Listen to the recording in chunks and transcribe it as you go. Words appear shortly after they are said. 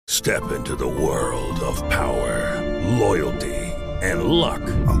Step into the world of power, loyalty, and luck.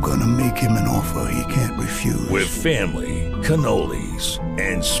 I'm gonna make him an offer he can't refuse. With family, cannolis,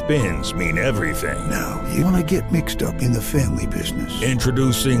 and spins mean everything. Now, you wanna get mixed up in the family business.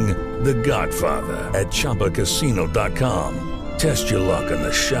 Introducing The Godfather at ChumbaCasino.com. Test your luck in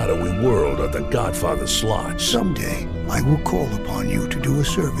the shadowy world of The Godfather slot. Someday, I will call upon you to do a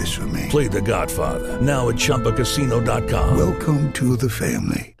service for me. Play The Godfather now at ChumbaCasino.com. Welcome to the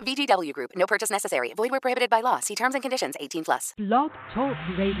family. VGW Group. No purchase necessary. Void where prohibited by law. See terms and conditions. 18+. Blog Talk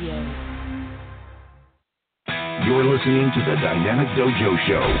Radio. You're listening to the Dynamic Dojo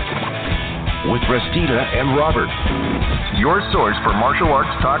Show with Restita and Robert. Your source for martial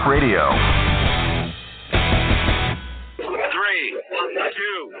arts talk radio. 3, 2,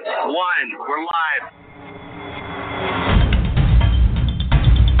 1. We're live.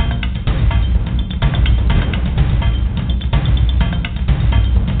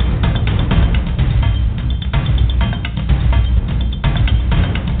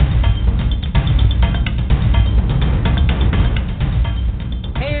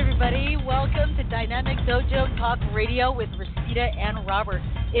 Welcome to Dynamic Dojo Talk Radio with Restita and Robert.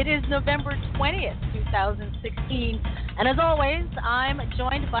 It is November 20th, 2016, and as always, I'm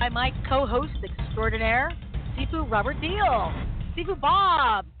joined by my co-host extraordinaire, Sifu Robert Deal. Sifu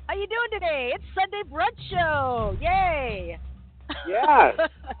Bob, how you doing today? It's Sunday Brunch Show. Yay! Yes.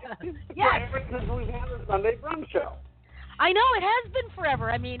 Yes. Ever since we've had the Sunday Brunch Show. I know, it has been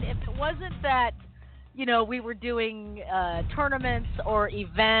forever. I mean, if it wasn't that, you know, we were doing tournaments or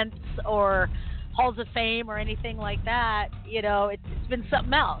events or Halls of Fame or anything like that, you know, it's been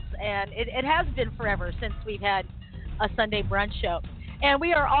something else. And it has been forever since we've had a Sunday Brunch Show. And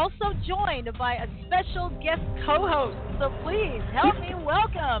we are also joined by a special guest co-host. So please help me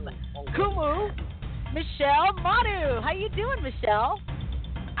welcome Kumu, Michelle Manu. How you doing, Michelle?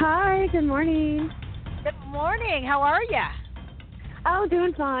 Hi, good morning. Good morning. How are you? Oh,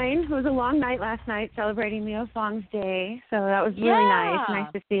 doing fine. It was a long night last night celebrating Leo Fong's Day, so that was really nice.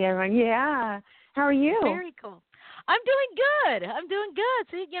 Nice to see everyone. Yeah. How are you? Very cool. I'm doing good.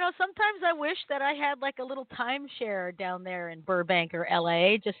 See, you know, sometimes I wish that I had like a little timeshare down there in Burbank or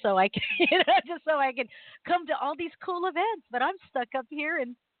LA just so I can, just so I can come to all these cool events, but I'm stuck up here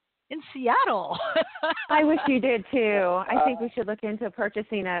in Seattle. I wish you did too. I think we should look into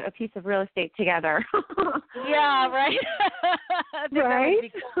purchasing a piece of real estate together. Yeah, right. Right?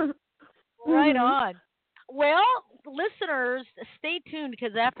 Cool. Right on. Well, listeners, stay tuned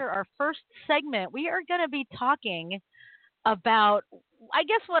because after our first segment, we are going to be talking about, I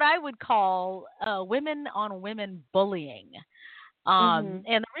guess, what I would call women on women bullying. And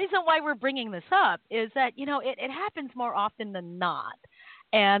the reason why we're bringing this up is that, you know, it happens more often than not.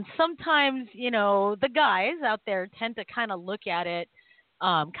 And sometimes, you know, the guys out there tend to kind of look at it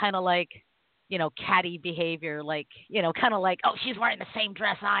kind of like, you know, catty behavior, like, you know, kind of like, oh, she's wearing the same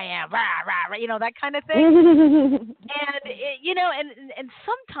dress I am, rah, rah, rah, you know, that kind of thing. And, you know, and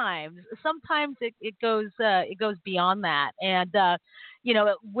sometimes it goes beyond that. And, you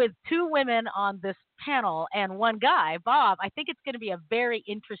know, with two women on this panel and one guy, Bob, I think it's going to be a very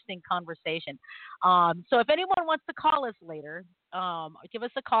interesting conversation. So if anyone wants to call us later, give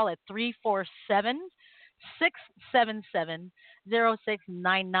us a call at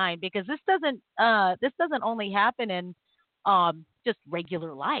 347-677-0699 because this doesn't only happen in just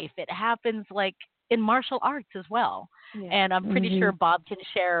regular life. It happens like in martial arts as well. Yeah. And I'm pretty sure Bob can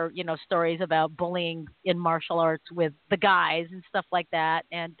share, you know, stories about bullying in martial arts with the guys and stuff like that.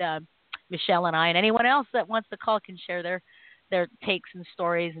 And Michelle and I and anyone else that wants to call can share their takes and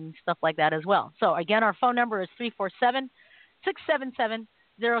stories and stuff like that as well. So again, our phone number is 347-677-0699.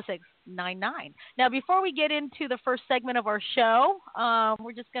 Now, before we get into the first segment of our show,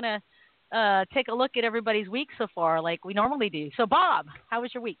 we're just going to take a look at everybody's week so far like we normally do. So, Bob, how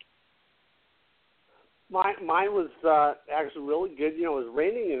was your week? Mine was actually really good. You know, it was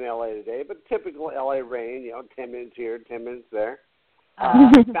raining in L.A. today, but typical L.A. rain, you know, 10 minutes here, 10 minutes there.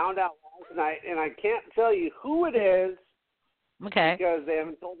 Found out last night, and I can't tell you who it is because they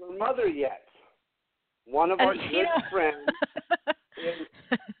haven't told their mother yet. One of our good friends is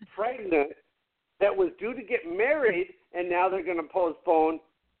pregnant that was due to get married, and now they're going to postpone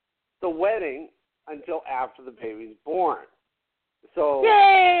the wedding until after the baby's born. So,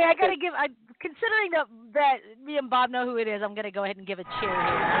 yay! I gotta give. Considering that me and Bob know who it is, I'm gonna go ahead and give a cheer here.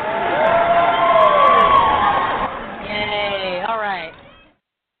 Yay! All right.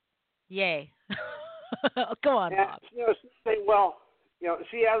 Yay! Go on, Bob. You know, she's saying, well, you know,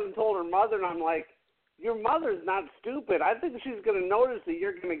 she hasn't told her mother, and I'm like, your mother's not stupid. I think she's gonna notice that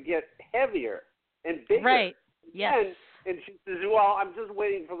you're gonna get heavier and bigger. Right. Yes. And And she says, well, I'm just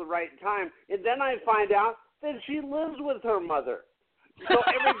waiting for the right time. And then I find out that she lives with her mother. So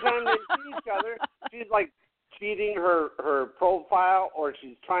every time they see each other, she's like cheating her profile, or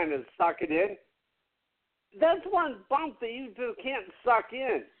she's trying to suck it in. That's one bump that you just can't suck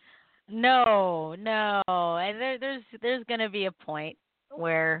in. No. And there's going to be a point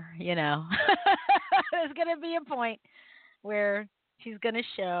where, there's going to be a point where she's going to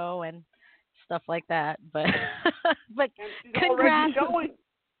show and stuff like that. But and she's congrats. Already showing.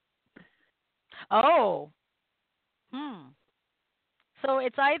 Oh. So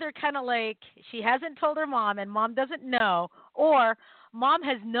it's either kind of like she hasn't told her mom and mom doesn't know, or mom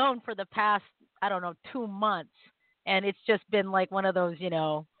has known for the past, 2 months. And it's just been like one of those,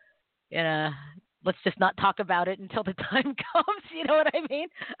 let's just not talk about it until the time comes. You know what I mean?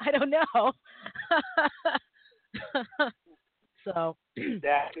 I don't know. So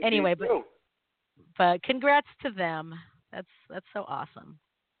anyway, but congrats to them. That's so awesome.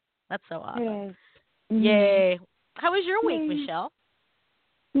 That's so awesome. It is. Yay. How was your week, Michelle?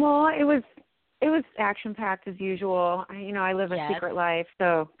 Well, it was action-packed as usual. I live a secret life,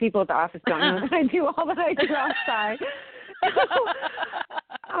 so people at the office don't know that I do all that I do outside.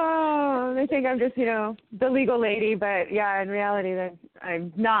 Oh, they think I'm just, the legal lady, but in reality, that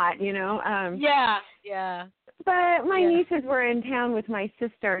I'm not, Yeah. But my nieces were in town with my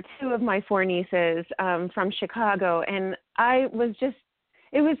sister, 2 of my 4 nieces from Chicago, and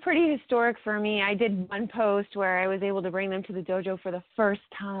it was pretty historic for me. I did one post where I was able to bring them to the dojo for the first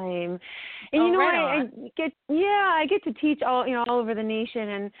time. And I get to teach all over the nation,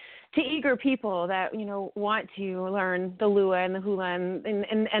 and to eager people that, want to learn the lua and the hula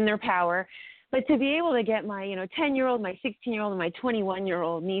and their power. But to be able to get my, 10-year-old, my 16-year-old, and my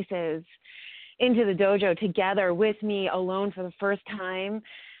 21-year-old nieces into the dojo together with me alone for the first time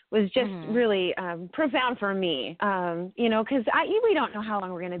was just really profound for me, because we don't know how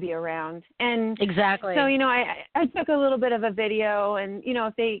long we're going to be around. And exactly. So, I took a little bit of a video, and,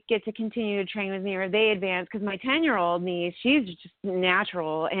 if they get to continue to train with me or they advance, because my 10-year-old niece, she's just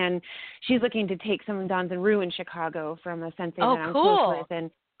natural, and she's looking to take some Danzan-Ryu in Chicago from a sensei that I'm close with.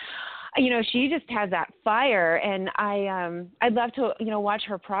 And she just has that fire, and I'd love to, watch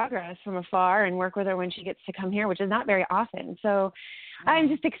her progress from afar and work with her when she gets to come here, which is not very often. So I'm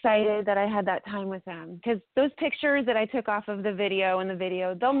just excited that I had that time with them, because those pictures that I took off of the video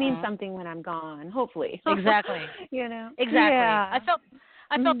they'll mean something when I'm gone, hopefully. Exactly. Exactly. Yeah.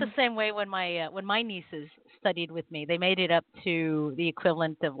 I felt the same way when my nieces studied with me. They made it up to the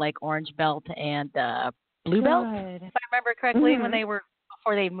equivalent of like orange belt and blue belt, if I remember correctly, when they were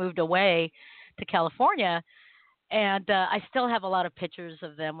before they moved away to California. And I still have a lot of pictures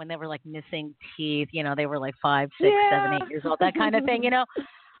of them when they were like missing teeth. They were like 5, 6, 7, 8 years old, that kind of thing.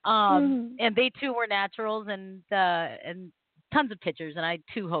 And they too were naturals, and tons of pictures. And I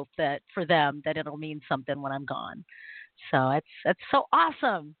too hope that for them that it'll mean something when I'm gone. So that's so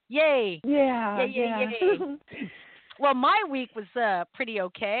awesome! Yay! Yeah. Yay! Well, my week was pretty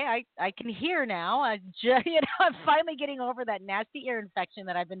okay. I can hear now. I'm finally getting over that nasty ear infection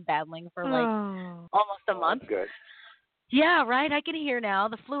that I've been battling for almost a month. Good. Yeah, right. I can hear now.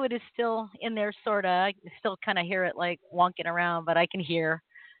 The fluid is still in there, sorta. I still kind of hear it like wonking around, but I can hear.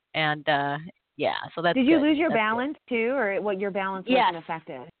 And so that's. Did you good. lose your That's balance too, or what? Your balance wasn't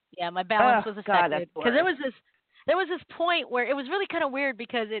affected? Yeah, my balance was affected because there was this point where it was really kind of weird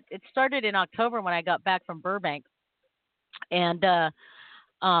because it started in October when I got back from Burbank. And I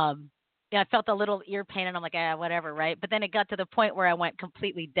felt a little ear pain, and I'm like, whatever, right? But then it got to the point where I went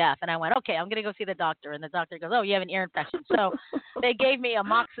completely deaf, and I went, okay, I'm going to go see the doctor. And the doctor goes, oh, you have an ear infection. So they gave me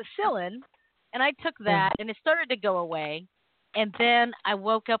amoxicillin, and I took that, and it started to go away. And then I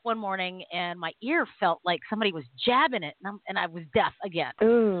woke up one morning, and my ear felt like somebody was jabbing it, and I was deaf again.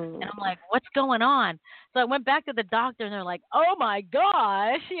 Ooh. And I'm like, what's going on? So I went back to the doctor, and they're like, oh, my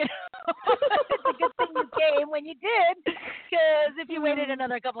gosh. It's a good thing you came when you did, because if you waited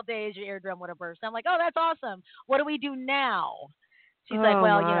another couple of days, your eardrum would have burst. I'm like, oh, that's awesome. What do we do now? She's like,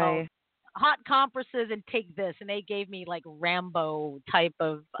 well, hot compresses and take this. And they gave me like Rambo type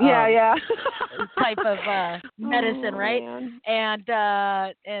of type of medicine, right? Man. And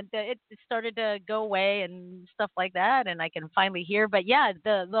it started to go away and stuff like that, and I can finally hear. But yeah,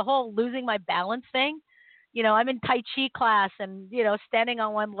 the whole losing my balance thing, I'm in Tai Chi class and standing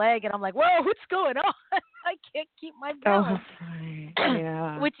on one leg, and I'm like, whoa, what's going on? I can't keep my balance.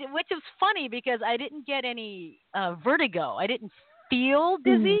 Yeah. Which is funny because I didn't get any vertigo. I didn't feel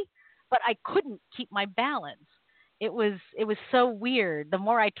dizzy. But I couldn't keep my balance. It was so weird. The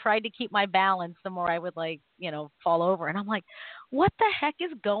more I tried to keep my balance, the more I would fall over. And I'm like, what the heck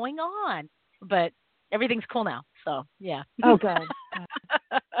is going on? But everything's cool now. So, yeah. Oh, good.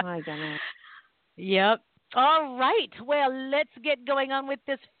 My goodness. Yep. All right. Well, let's get going on with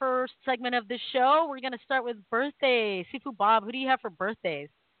this first segment of the show. We're going to start with birthdays. Sifu Bob, who do you have for birthdays?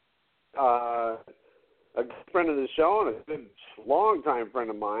 A good friend of the show and a good long-time friend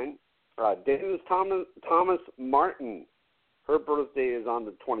of mine, Dennis Thomas Martin. Her birthday is on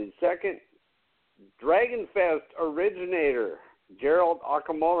the 22nd. Dragon Fest originator, Gerald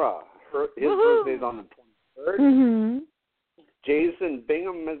Akamura. His birthday is on the 23rd. Mm-hmm. Jason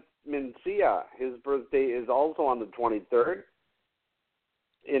Bingham Mencia, his birthday is also on the 23rd.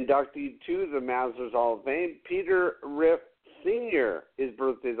 Inductee to the Masters Hall of Fame, Peter Riff Sr., his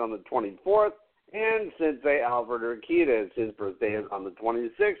birthday is on the 24th. And Sensei Alfred Urquidez, his birthday is on the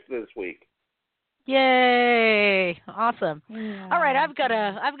 26th this week. Yay! Awesome. Yeah. All right, I've got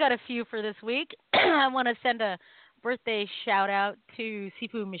a few for this week. I want to send a birthday shout out to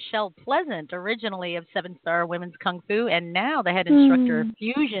Sifu Michelle Pleasant, originally of 7-Star Women's Kung Fu, and now the head instructor of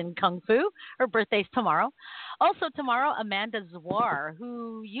Fusion Kung Fu. Her birthday's tomorrow. Also tomorrow, Amanda Zwar,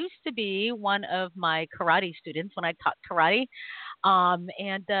 who used to be one of my karate students when I taught karate,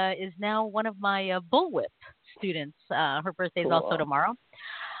 and is now one of my bullwhip students. Her birthday's also tomorrow.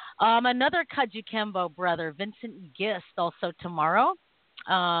 Another Kajukembo brother, Vincent Gist, also tomorrow.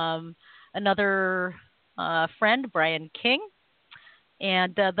 Another friend, Brian King.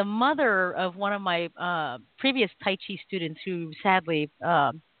 And the mother of one of my previous Tai Chi students who sadly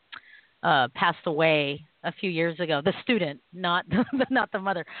passed away a few years ago. The student, not the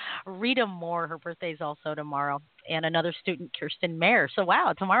mother. Rita Moore, her birthday is also tomorrow. And another student, Kirsten Mayer. So,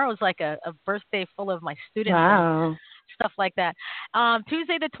 wow, tomorrow is like a birthday full of my students. Wow. Stuff like that.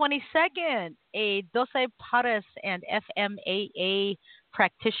 Tuesday the 22nd, a Dosai Paras and FMAA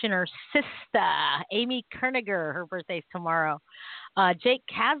practitioner sister, Amy Kerniger, her birthday's tomorrow. Jake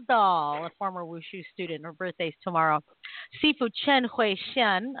Kasdal, a former Wushu student, her birthday's tomorrow. Sifu Chen Hui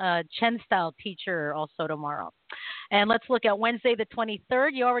Xian, a Chen style teacher, also tomorrow. And let's look at Wednesday the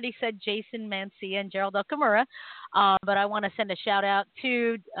 23rd. You already said Jason Mancia and Gerald Okamura, but I want to send a shout out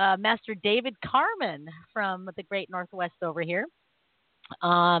to Master David Carmen from the Great Northwest over here.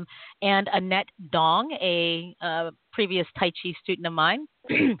 And Annette Dong, a previous Tai Chi student of mine.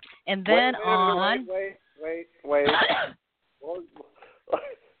 And then Wait.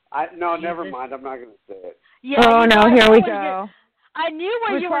 No, never mind. I'm not going to say it. Yeah, oh, no, here we go. I knew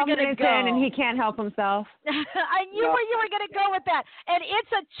where you were going to go. And he can't help himself. I knew where you were going to go with that. And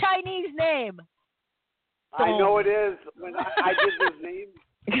it's a Chinese name. I know it is. When I did this name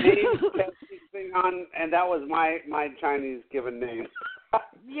testing thing on, and that was my Chinese given name.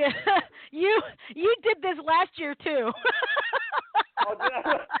 Yeah, you did this last year too.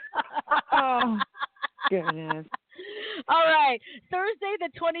 Oh, goodness. All right, Thursday the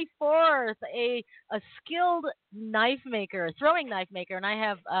 24th, a skilled knife maker, throwing knife maker, and I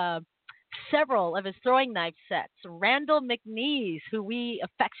have several of his throwing knife sets. Randall McNeese, who we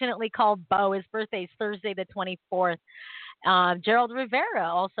affectionately call Bo, his birthday is Thursday the 24th. Gerald Rivera,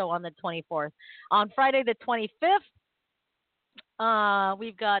 also on the 24th. On Friday the 25th,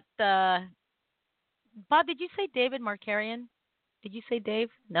 we've got Bob, did you say David Markarian? Did you say Dave?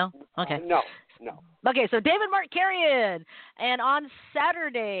 No? Okay. No. Okay, so David Markarian. And on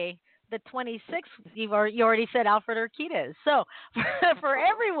Saturday, the 26th, you already said Alfred Urquidez. So for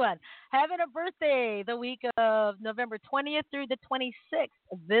everyone having a birthday the week of November 20th through the 26th,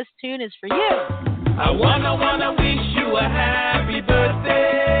 this tune is for you. I wanna wish you a happy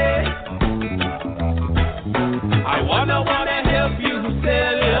birthday. I wanna help you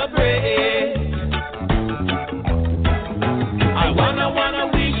celebrate. I wanna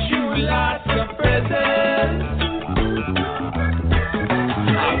wish you lots of presents.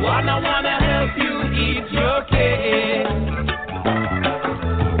 I wanna help you eat your cake.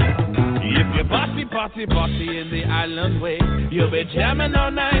 If you party in the island way, you'll be jamming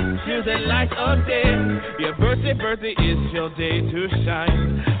all night till the light of day. Your birthday is your day to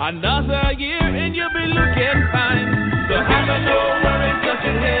shine. Another year and you'll be looking fine. So have no worries, don't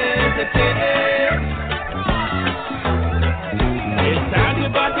hesitate. It's time to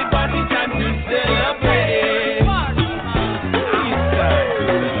party, time to celebrate.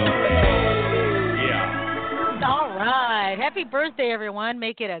 Yeah. All right. Happy birthday, everyone.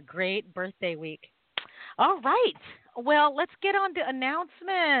 Make it a great birthday week. All right. Well, let's get on to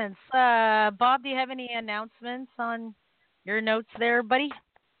announcements. Bob, do you have any announcements on your notes there, buddy?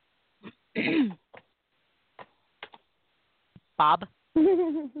 Bob?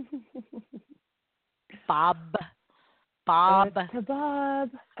 Bob. Earth to Bob.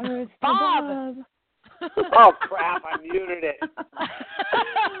 Earth to Bob. Oh, crap. I muted it.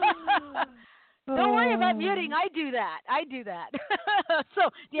 Don't worry about muting. I do that. So,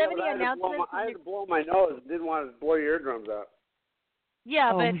 do you have any announcements? I had to blow my nose. Didn't want to blow your eardrums out.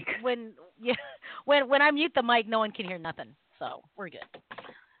 Yeah, but when I mute the mic, no one can hear nothing. So we're good.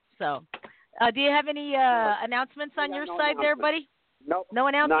 So, do you have any announcements on your side there, buddy? Nope. No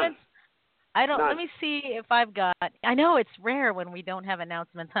announcements? None. I don't. None. Let me see if I've got. I know it's rare when we don't have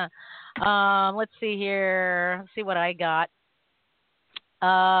announcements, huh? Let's see here. Let's see what I got.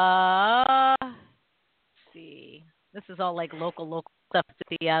 Let's see. This is all like local stuff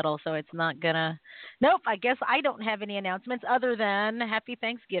to Seattle, so it's not gonna. Nope. I guess I don't have any announcements other than Happy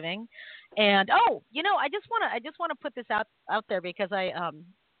Thanksgiving, and I just wanna put this out there because I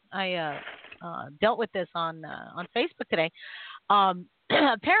dealt with this on Facebook today.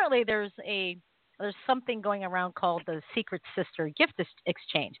 Apparently there's something going around called the Secret Sister gift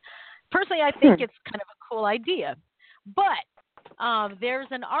exchange. Personally, I think it's kind of a cool idea, but there's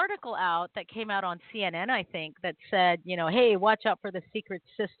an article out that came out on CNN, I think, that said, hey, watch out for the Secret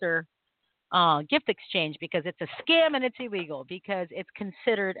Sister gift exchange because it's a scam and it's illegal because it's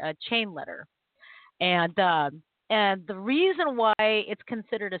considered a chain letter. And the reason why it's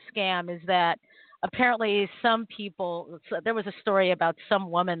considered a scam is that apparently some people, there was a story about some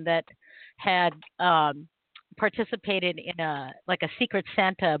woman that had participated in a Secret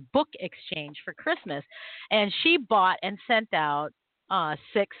Santa book exchange for Christmas, and she bought and sent out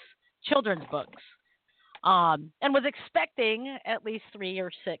 6 children's books, and was expecting at least 3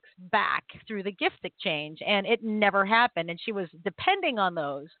 or 6 back through the gift exchange, and it never happened, and she was depending on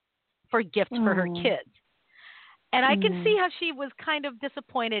those for gifts for her kids. And I can see how she was kind of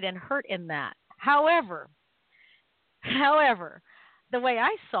disappointed and hurt in that. However, the way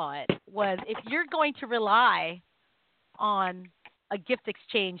I saw it was if you're going to rely on a gift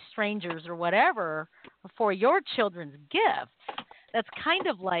exchange, strangers or whatever, for your children's gifts, that's kind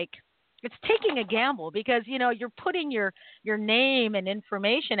of like it's taking a gamble because, you're putting your name and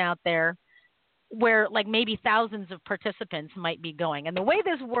information out there where like maybe thousands of participants might be going. And the way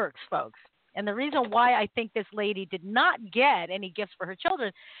this works, folks, and the reason why I think this lady did not get any gifts for her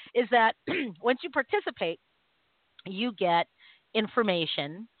children is that once you participate, you get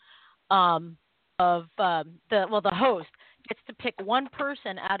information of the host gets to pick one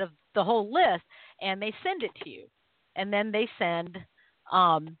person out of the whole list, and they send it to you, and then they send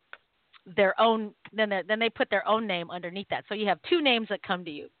their own. Then they put their own name underneath that, so you have 2 names that come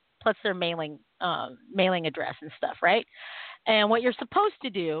to you plus their mailing address and stuff, right? And what you're supposed to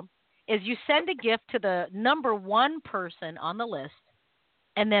do is you send a gift to the number 1 person on the list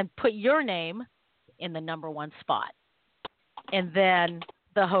and then put your name in the number 1 spot. And then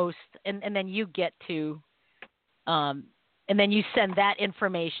the host, and then you get to, and then you send that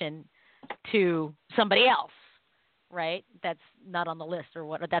information to somebody else, right? That's not on the list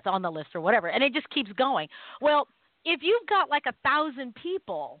that's on the list or whatever. And it just keeps going. Well, if you've got like 1,000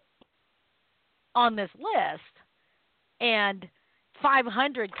 people on this list and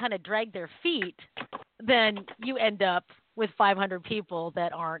 500 kind of drag their feet, then you end up with 500 people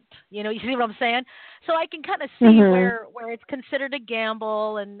that aren't, you see what I'm saying? So I can kind of see where it's considered a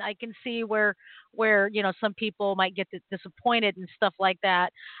gamble, and I can see where some people might get disappointed and stuff like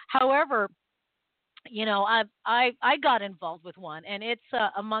that. However, I got involved with one, and it's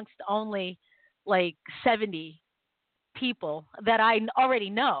amongst only like 70 people that I already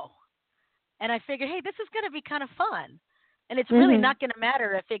know. And I figured, hey, this is going to be kind of fun. And it's really not going to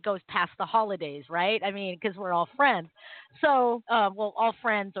matter if it goes past the holidays, right? I mean, because we're all friends. So, all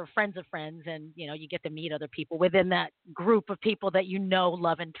friends or friends of friends, and, you get to meet other people within that group of people that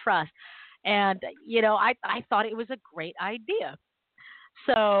love, and trust. And, I thought it was a great idea.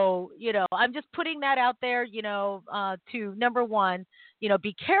 So, I'm just putting that out there, to number 1,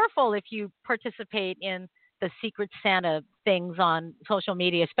 be careful if you participate in the Secret Santa things on social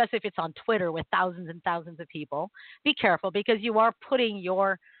media, especially if it's on Twitter with thousands and thousands of people. Be careful because you are putting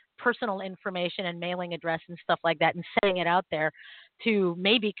your personal information and mailing address and stuff like that and sending it out there to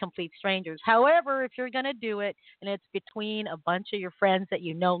maybe complete strangers. However, if you're going to do it and it's between a bunch of your friends that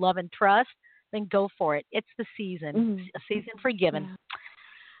love, and trust, then go for it. It's the season, a season for giving. Yeah.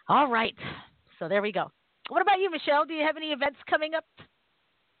 All right. So there we go. What about you, Michelle? Do you have any events coming up?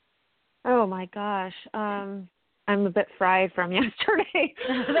 Oh, my gosh. I'm a bit fried from yesterday.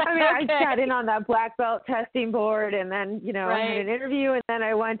 I sat in on that black belt testing board, and then, I had an interview, and then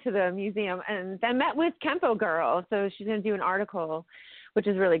I went to the museum and then met with Kempo Girl. So she's going to do an article, which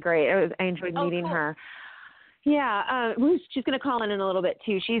is really great. I enjoyed meeting her. Yeah, she's going to call in a little bit,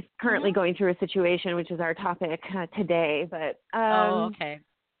 too. She's currently going through a situation, which is our topic today. But okay.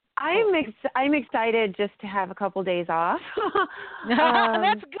 I'm excited just to have a couple days off.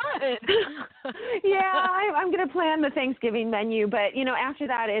 That's good. Yeah, I'm going to plan the Thanksgiving menu, but after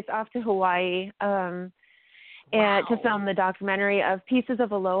that, it's off to Hawaii and to film the documentary of Pieces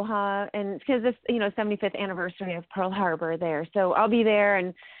of Aloha, and because it's 75th anniversary of Pearl Harbor there, so I'll be there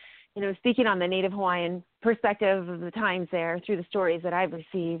and speaking on the Native Hawaiian perspective of the times there through the stories that I've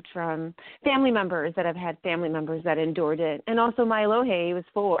received from family members that have had family members that endured it. And also my Alohe, he was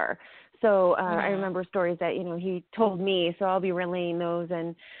 4. So I remember stories that, he told me, so I'll be relaying those.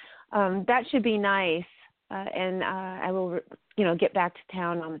 And that should be nice. And I will, get back to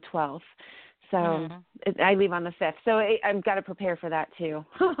town on the 12th. So I leave on the 5th. So I've got to prepare for that too.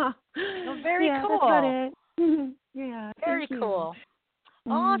 Very cool. That's about it. Yeah. Very cool.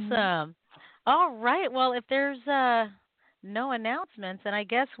 Awesome. All right. Well, if there's no announcements, then I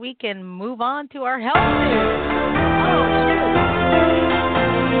guess we can move on to our health news. Oh,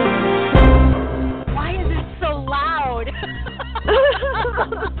 shoot. Why is it so loud?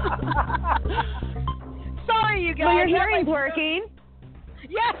 Sorry, you guys. Well, your hearing's working.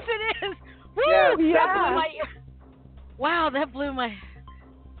 Yes, it is. Woo! Yes. That blew my wow,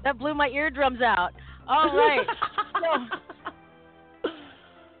 that blew my eardrums out. All right.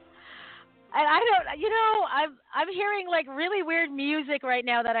 And I don't, I'm hearing like really weird music right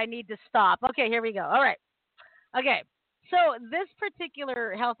now that I need to stop. Okay, here we go. All right. Okay. So this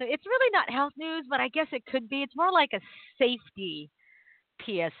particular health, it's really not health news, but I guess it could be. It's more like a safety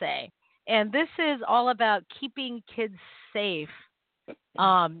PSA. And this is all about keeping kids safe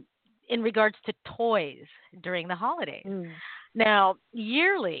in regards to toys during the holidays. Now,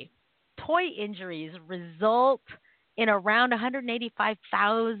 yearly, toy injuries result in around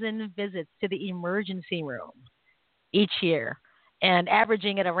 185,000 visits to the emergency room each year, and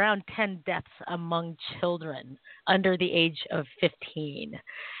averaging at around 10 deaths among children under the age of 15.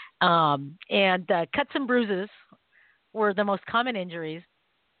 And cuts and bruises were the most common injuries,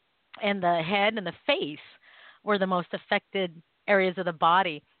 and the head and the face were the most affected areas of the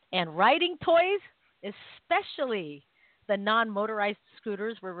body. And riding toys, especially the non-motorized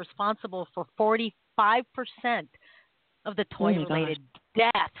scooters, were responsible for 45% of the toy-related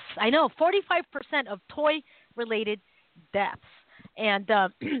deaths. I know, 45% of toy-related deaths. And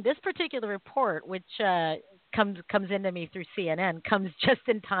this particular report, which comes into me through CNN, comes just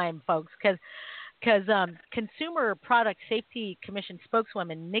in time, folks, because Consumer Product Safety Commission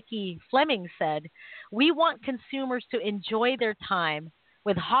spokeswoman Nikki Fleming said, "We want consumers to enjoy their time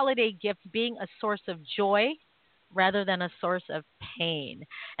with holiday gifts being a source of joy rather than a source of pain."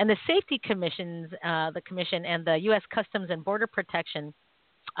 And the Safety Commissions, the Commission and the U.S. Customs and Border Protection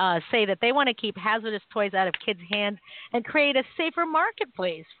say that they want to keep hazardous toys out of kids' hands and create a safer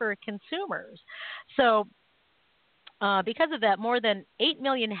marketplace for consumers. So because of that, more than 8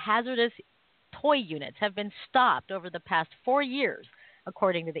 million hazardous toy units have been stopped over the past 4 years,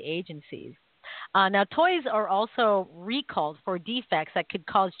 according to the agencies. Now, toys are also recalled for defects that could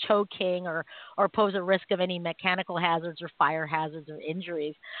cause choking or pose a risk of any mechanical hazards or fire hazards or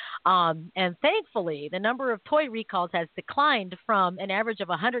injuries. And thankfully, the number of toy recalls has declined from an average of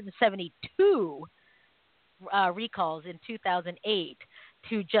 172 recalls in 2008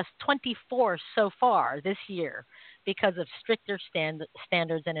 to just 24 so far this year because of stricter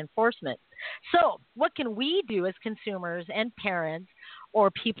standards and enforcement. So what can we do as consumers and parents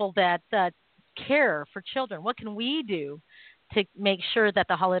or people that care for children? What can we do to make sure that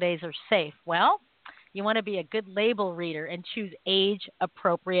the holidays are safe? Well, you want to be a good label reader and choose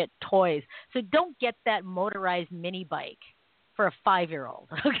age-appropriate toys. So don't get that motorized mini bike for a 5-year-old,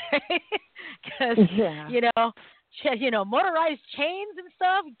 okay? Because, motorized chains and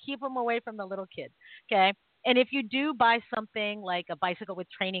stuff, keep them away from the little kids, okay? And if you do buy something like a bicycle with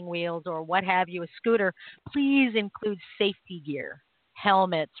training wheels or what have you, a scooter, please include safety gear.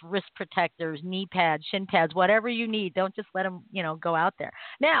 Helmets, wrist protectors, knee pads, shin pads, whatever you need. Don't just let them, go out there.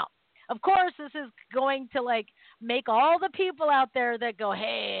 Now, of course, this is going to make all the people out there that go,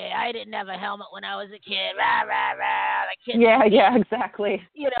 "Hey, I didn't have a helmet when I was a kid." Rah, rah, rah. The kids Exactly.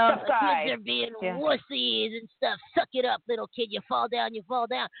 The kids are being wussies and stuff. Suck it up, little kid. You fall down, you fall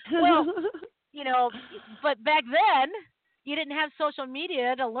down. Well, but back then, you didn't have social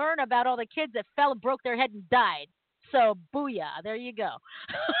media to learn about all the kids that fell and broke their head and died. So, booyah, there you go.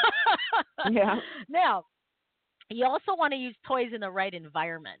 Yeah. Now, you also want to use toys in the right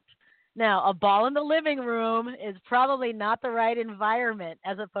environment. Now, a ball in the living room is probably not the right environment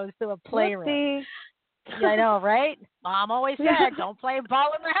as opposed to a playroom. Whoopsie. Yeah, I know, right? Mom always said, don't play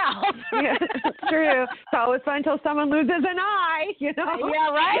ball in the house. Yeah, it's true. It's always fun until someone loses an eye, you know?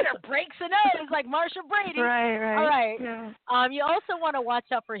 Yeah, right? Or breaks a nose like Marsha Brady. Right. All right. Yeah. You also want to watch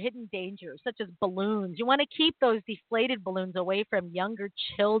out for hidden dangers, such as balloons. You want to keep those deflated balloons away from younger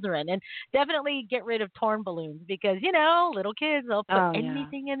children. And definitely get rid of torn balloons because, little kids, they'll put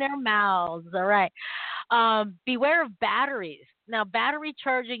anything in their mouths. All right. Beware of batteries. Now, battery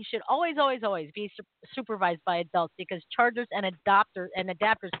charging should always be supervised by adults because chargers and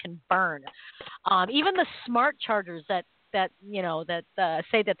adapters can burn. Even the smart chargers that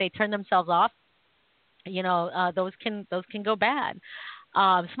say that they turn themselves off, those can go bad.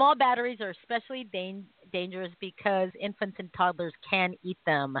 Small batteries are especially dangerous because infants and toddlers can eat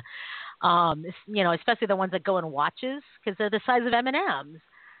them. Especially the ones that go in watches because they're the size of M&Ms.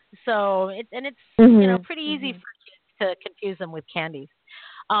 So it's pretty easy for kids to confuse them with candies.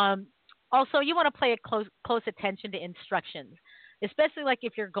 Also, you want to pay close attention to instructions, especially like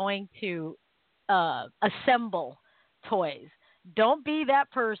if you're going to assemble toys. Don't be that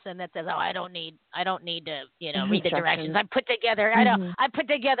person that says, "Oh, I don't need to, read the directions. I put together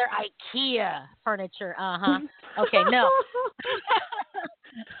IKEA furniture." Okay, no.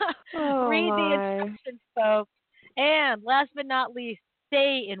 Read the instructions, folks. And last but not least,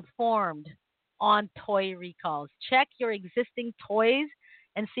 stay informed on toy recalls. Check your existing toys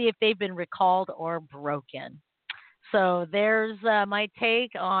and see if they've been recalled or broken. So there's my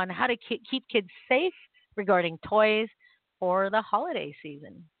take on how to keep kids safe regarding toys for the holiday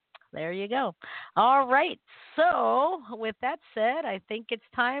season. There you go. All right. So with that said, I think it's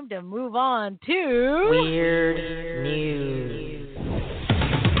time to move on to Weird News.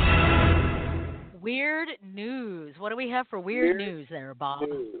 Weird news. What do we have for weird news there, Bob?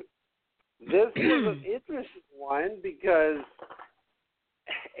 News. This is an interesting one because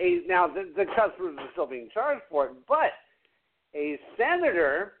now the customers are still being charged for it, but a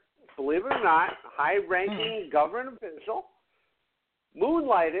senator, believe it or not, high-ranking government official,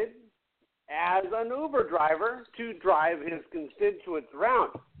 moonlighted as an Uber driver to drive his constituents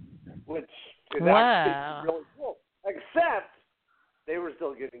around, which is actually really cool. Except they were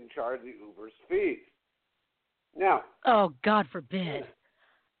still getting charged the Uber's fees. Now, oh, God forbid.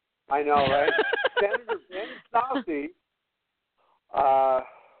 I know, right? Senator Ben Sasse,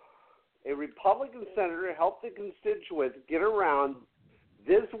 a Republican senator, helped the constituents get around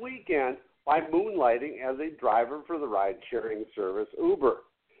this weekend by moonlighting as a driver for the ride-sharing service Uber.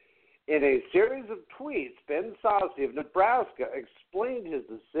 In a series of tweets, Ben Sasse of Nebraska explained his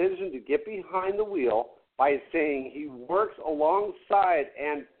decision to get behind the wheel by saying he works alongside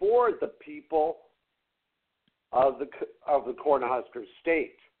and for the people of the Cornhusker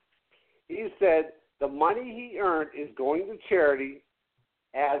State. He said the money he earned is going to charity.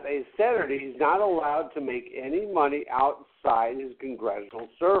 As a senator, he's not allowed to make any money outside his congressional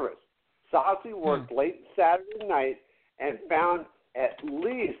service. Sasse worked late Saturday night and found at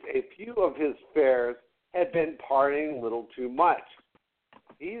least a few of his fares had been partying a little too much.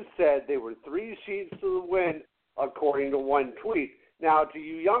 He said they were 3 sheets to the wind, according to one tweet. Now, to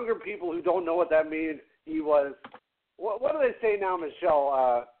you younger people who don't know what that means, he was, what do they say now,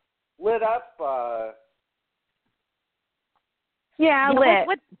 Michelle? Lit up? Lit.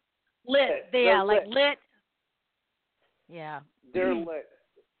 What? Lit. Yeah, like lit. Yeah. They're lit.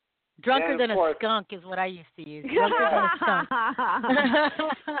 Drunker than a skunk is what I used to use. Drunker than a skunk.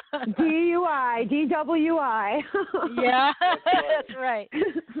 DUI, DWI. Yeah, that's right.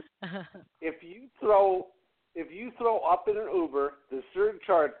 If you throw up in an Uber, the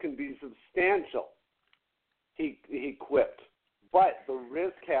surcharge can be substantial. He quipped, but the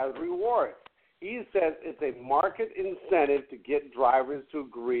risk has rewards. He says it's a market incentive to get drivers to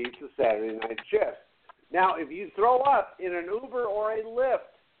agree to Saturday night shifts. Now, if you throw up in an Uber or a Lyft,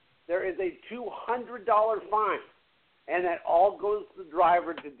 there is a $200 fine, and that all goes to the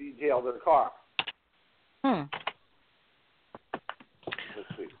driver to detail their car. Let's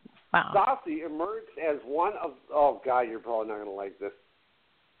see. Wow. Sasse emerged as one of, oh, God, you're probably not going to like this.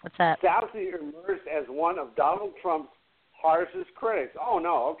 What's that? Sasse emerged as one of Donald Trump's harshest critics. Oh,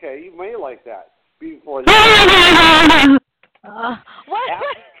 no, okay, you may like that. Before that.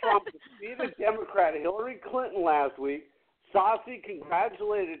 After Trump defeated Democrat Hillary Clinton last week, Sasse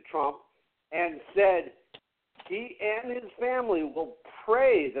congratulated Trump and said he and his family will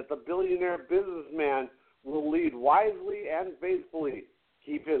pray that the billionaire businessman will lead wisely and faithfully,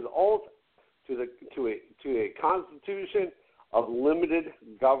 keep his oath to a constitution of limited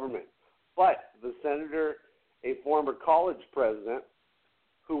government. But the senator, a former college president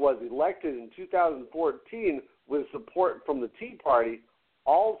who was elected in 2014 with support from the Tea Party,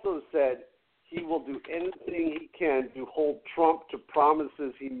 also said he will do anything he can to hold Trump to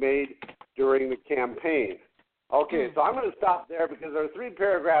promises he made during the campaign. Okay, so I'm going to stop there because there are 3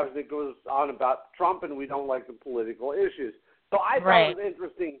 paragraphs that goes on about Trump and we don't like the political issues. So I thought it was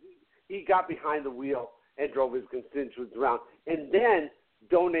interesting. He got behind the wheel and drove his constituents around and then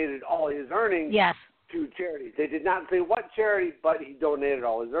donated all his earnings to charities. They did not say what charity, but he donated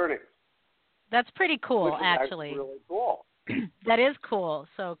all his earnings. That's pretty cool, which is actually. Really cool. That is cool.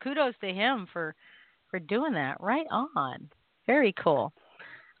 So kudos to him for doing that. Right on. Very cool.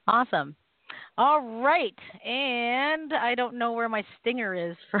 Awesome. All right. And I don't know where my stinger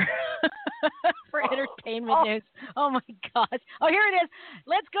is for for entertainment news. Oh, my gosh. Oh, here it is.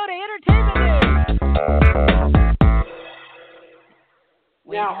 Let's go to entertainment news.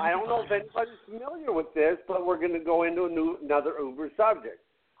 Now, I don't know if anybody's familiar with this, but we're going to go into another Uber subject.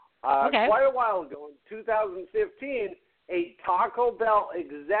 Quite a while ago, in 2015, a Taco Bell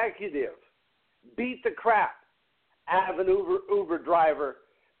executive beat the crap out of an Uber driver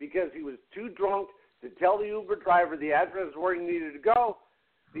because he was too drunk to tell the Uber driver the address where he needed to go.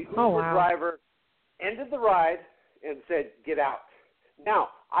 The Uber driver ended the ride and said, "Get out." Now,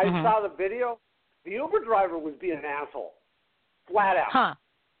 I saw the video. The Uber driver was being an asshole, flat out. Huh.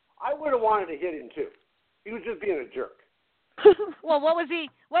 I would have wanted to hit him too. He was just being a jerk. Well, what was he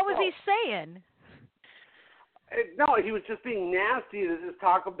saying? No, he was just being nasty to this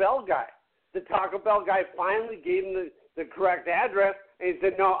Taco Bell guy. The Taco Bell guy finally gave him the correct address, and he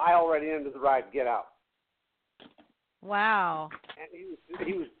said, "No, I already ended the ride. Get out." Wow. And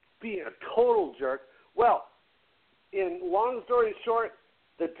he was being a total jerk. Well, in long story short,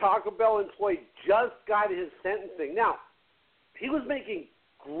 the Taco Bell employee just got his sentencing. Now, he was making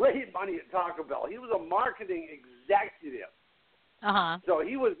great money at Taco Bell. He was a marketing executive. So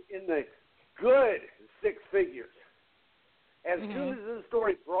he was in the good 6 figures. As soon as this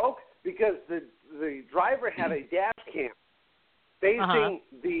story broke, because the driver had a dash cam facing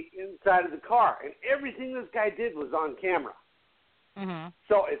the inside of the car, and everything this guy did was on camera.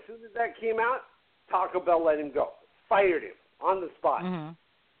 So as soon as that came out, Taco Bell let him go, fired him on the spot,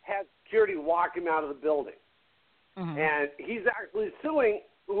 had security walk him out of the building. And he's actually suing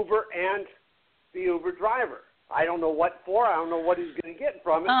Uber and the Uber driver. I don't know what for. I don't know what he's going to get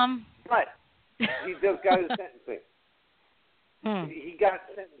from it. But he just got his sentencing. He got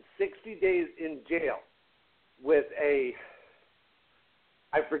sentenced 60 days in jail with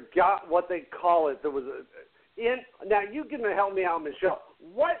I forgot what they call it. There was now you can help me out, Michelle.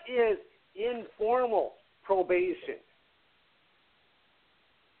 What is informal probation?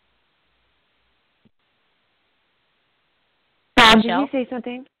 Did you say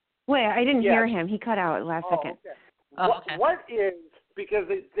something? Wait, I didn't hear him. He cut out last second. Okay. What is, because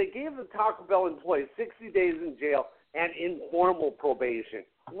they gave the Taco Bell employee 60 days in jail and informal probation.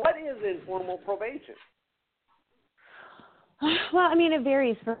 What is informal probation? Well, I mean, it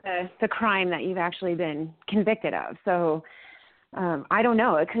varies for the crime that you've actually been convicted of. So I don't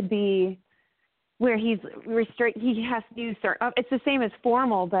know. It could be where he has to do certain. It's the same as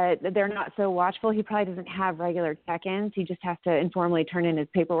formal, but they're not so watchful. He probably doesn't have regular check-ins. He just has to informally turn in his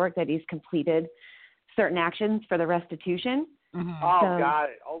paperwork that he's completed certain actions for the restitution. Got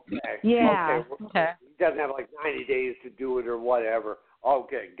it. Okay. Yeah. Okay. He doesn't have like 90 days to do it or whatever.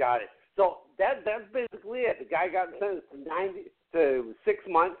 Okay, got it. So that's basically it. The guy got sentenced to 6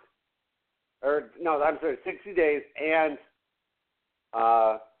 months, 60 days and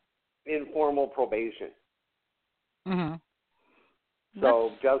informal probation.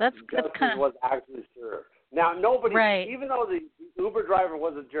 So justice was actually served. Now, nobody, even though the Uber driver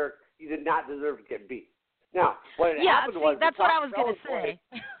was a jerk, he did not deserve to get beat. Now, what happened was... that's what I was going to say.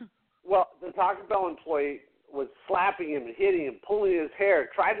 Well, the Taco Bell employee was slapping him and hitting him, pulling his hair,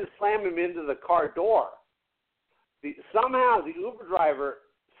 tried to slam him into the car door. Somehow, the Uber driver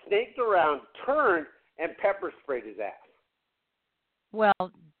snaked around, turned, and pepper sprayed his ass.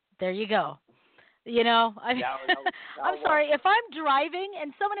 Well, there you go. You know, I'm sorry. If I'm driving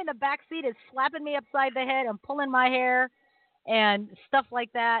and someone in the back seat is slapping me upside the head and pulling my hair and stuff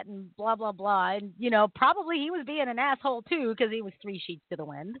like that and blah, blah, blah, and, you know, probably he was being an asshole too because he was 3 sheets to the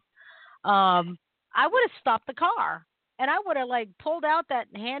wind, I would have stopped the car and I would have, like, pulled out that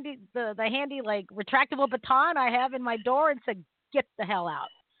handy, the handy, like, retractable baton I have in my door and said, get the hell out,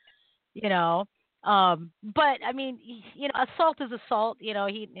 you know. But I mean, you know, assault is assault. You know,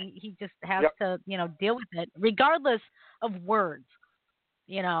 he just has to, you know, deal with it regardless of words.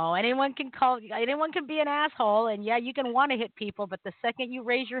 You know, anyone can be an asshole, and yeah, you can want to hit people, but the second you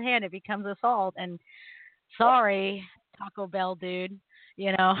raise your hand, it becomes assault. And sorry, Taco Bell dude,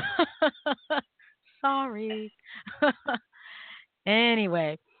 you know, sorry.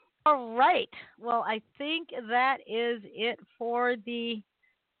 Anyway, All right. Well, I think that is it for the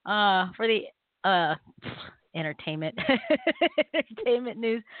uh entertainment entertainment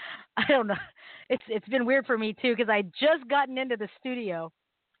news. I don't know. It's been weird for me too because I just gotten into the studio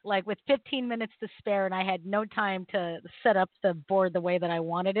like with 15 minutes to spare and I had no time to set up the board the way that I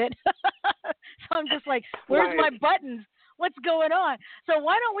wanted it. So I'm just like, where's my buttons? What's going on? So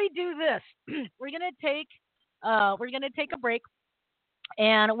why don't we do this? We're gonna take a break,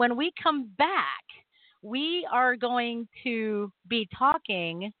 and when we come back, we are going to be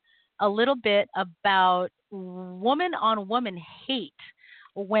talking a little bit about woman on woman hate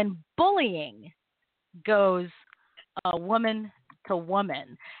when bullying goes woman to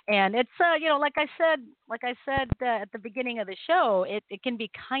woman. And it's like I said at the beginning of the show, it can be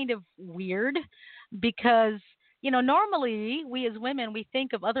kind of weird because normally we as women we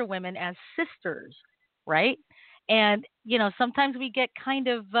think of other women as sisters, right? And sometimes we get kind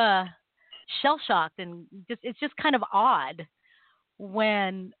of shell shocked and it's just kind of odd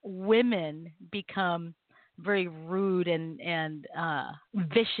when women become very rude and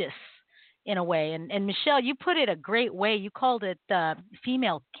vicious in a way. And Michelle, you put it a great way. You called it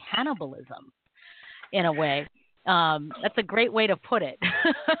female cannibalism in a way. That's a great way to put it.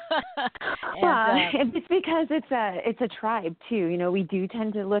 It's because it's a tribe too. We do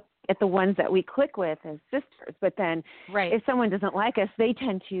tend to look at the ones that we click with as sisters, but then if someone doesn't like us, they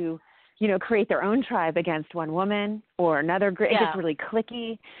tend to create their own tribe against one woman or another. It gets really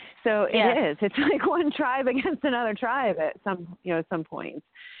cliquey. So it is. It's like one tribe against another tribe at some points.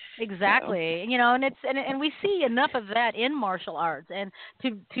 Exactly. And we see enough of that in martial arts, and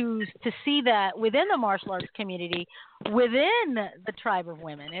to see that within the martial arts community, within the tribe of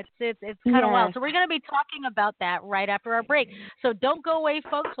women, it's kind of wild. So we're going to be talking about that right after our break. So don't go away,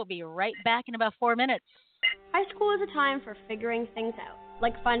 folks. We'll be right back in about 4 minutes. High school is a time for figuring things out,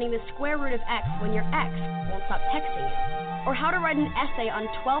 like finding the square root of X when your ex won't stop texting you, or how to write an essay on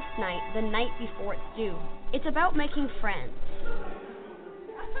 12th night, the night before it's due. It's about making friends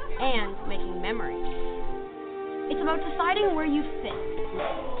and making memories. It's about deciding where you fit,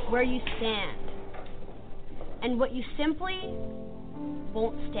 where you stand, and what you simply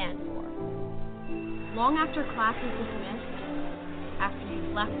won't stand for. Long after class is dismissed, after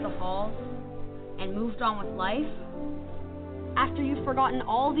you've left the halls and moved on with life, after you've forgotten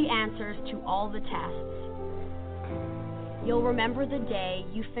all the answers to all the tests, you'll remember the day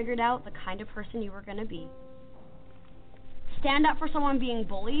you figured out the kind of person you were going to be. Stand up for someone being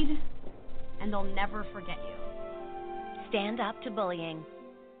bullied, and they'll never forget you. Stand up to bullying.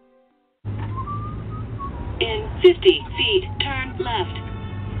 In 50 feet, turn left.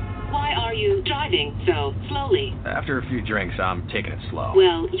 Why are you driving so slowly? After a few drinks, I'm taking it slow.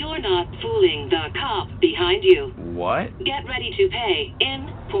 Well, you're not fooling the cop behind you. What? Get ready to pay in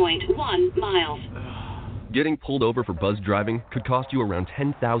 0.1 miles. Getting pulled over for buzz driving could cost you around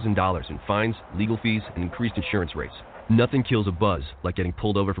 $10,000 in fines, legal fees, and increased insurance rates. Nothing kills a buzz like getting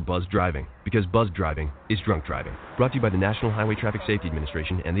pulled over for buzz driving, because buzz driving is drunk driving. Brought to you by the National Highway Traffic Safety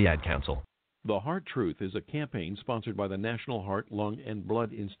Administration and the Ad Council. The Heart Truth is a campaign sponsored by the National Heart, Lung, and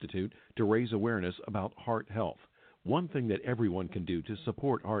Blood Institute to raise awareness about heart health. One thing that everyone can do to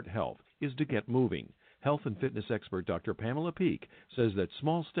support heart health is to get moving. Health and fitness expert Dr. Pamela Peak says that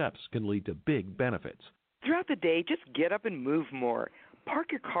small steps can lead to big benefits. Throughout the day, just get up and move more.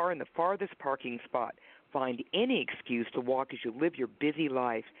 Park your car in the farthest parking spot. Find any excuse to walk as you live your busy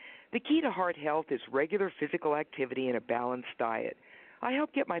life. The key to heart health is regular physical activity and a balanced diet. I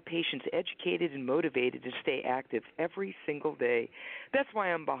help get my patients educated and motivated to stay active every single day. That's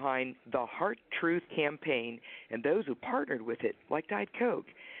why I'm behind the Heart Truth campaign and those who partnered with it, like Diet Coke.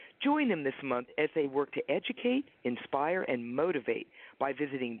 Join them this month as they work to educate, inspire, and motivate by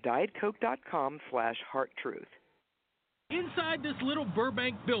visiting dietcoke.com/hearttruth. Inside this little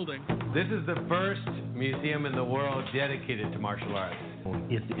Burbank building. This is the first museum in the world dedicated to martial arts.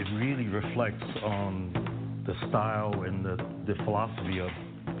 It really reflects on the style and the philosophy of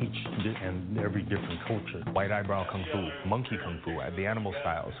each and every different culture. White eyebrow kung fu, monkey kung fu, the animal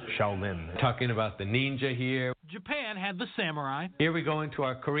styles, Shaolin. Talking about the ninja here. Japan had the samurai. Here we go into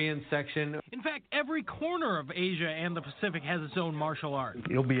our Korean section. In fact, every corner of Asia and the Pacific has its own martial art.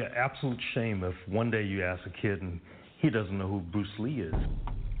 It'll be an absolute shame if one day you ask a kid and he doesn't know who Bruce Lee is.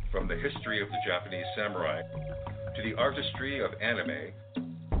 From the history of the Japanese samurai to the artistry of anime,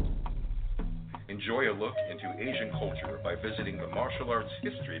 enjoy a look into Asian culture by visiting the Martial Arts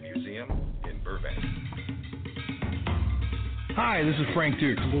History Museum in Burbank. Hi, this is Frank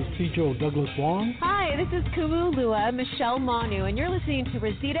Dukes. This is Tijo Douglas Wong. Hi, this is Kumulua Michelle Manu, and you're listening to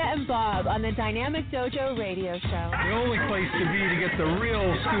Rosita and Bob on the Dynamic Dojo Radio Show. The only place to be to get the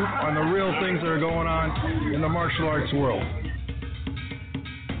real scoop on the real things that are going on in the martial arts world.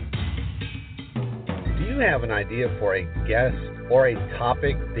 Do you have an idea for a guest or a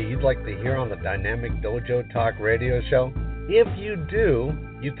topic that you'd like to hear on the Dynamic Dojo Talk Radio Show? If you do,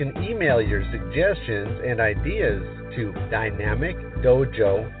 you can email your suggestions and ideas to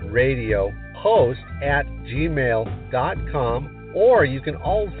dynamicdojoradiohost@gmail.com, or you can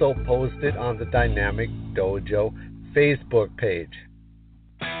also post it on the Dynamic Dojo Facebook page.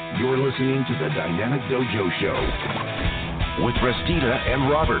 You're listening to the Dynamic Dojo Show with Restita and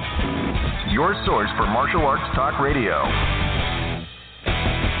Robert, Your source for martial arts talk radio.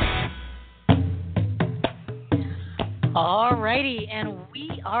 All righty, and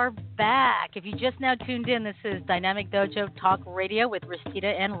we are back. If you just now tuned in, this is Dynamic Dojo Talk Radio with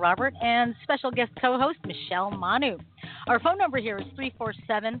Restita and Robert and special guest co-host Michelle Manu. Our phone number here is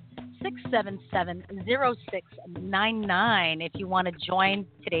 347-677-0699 if you want to join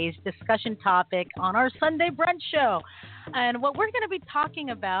today's discussion topic on our Sunday Brunch show. And what we're going to be talking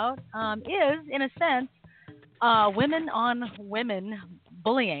about is, in a sense, women on women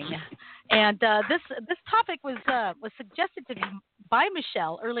bullying. And this topic was suggested to me by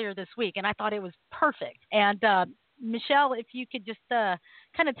Michelle earlier this week, and I thought it was perfect. And Michelle, if you could just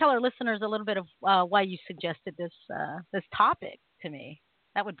kind of tell our listeners a little bit of why you suggested this topic to me,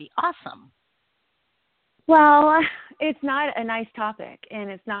 that would be awesome. Well, it's not a nice topic, and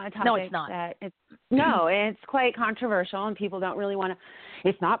it's not a topic. No, it's not. It's quite controversial, and people don't really want to.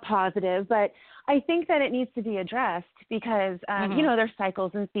 It's not positive, but I think that it needs to be addressed because there's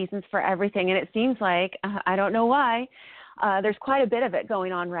cycles and seasons for everything, and it seems like I don't know why there's quite a bit of it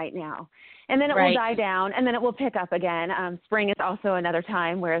going on right now, and then it will die down, and then it will pick up again. Spring is also another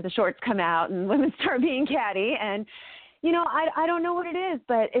time where the shorts come out and women start being catty, and I don't know what it is,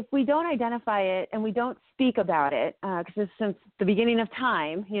 but if we don't identify it and we don't speak about it, because since the beginning of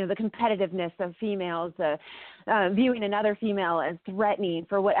time, the competitiveness of females, viewing another female as threatening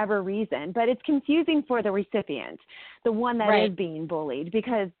for whatever reason, but it's confusing for the recipient, the one that is being bullied,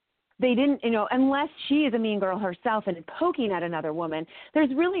 because they didn't, unless she is a mean girl herself and poking at another woman,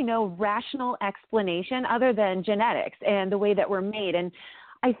 there's really no rational explanation other than genetics and the way that we're made. And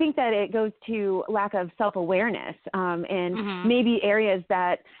I think that it goes to lack of self-awareness and maybe areas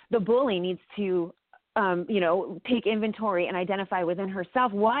that the bully needs to, take inventory and identify within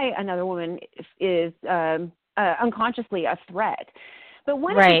herself why another woman is unconsciously a threat. But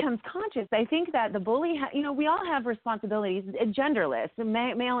when it becomes conscious, I think that the bully, we all have responsibilities, genderless,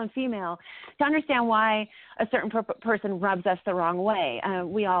 male and female, to understand why a certain person rubs us the wrong way.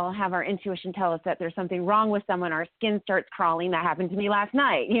 We all have our intuition tell us that there's something wrong with someone. Our skin starts crawling. That happened to me last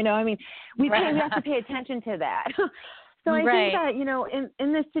night. We have to pay attention to that. So I think that,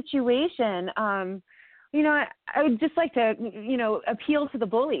 in this situation, I would just like to, appeal to the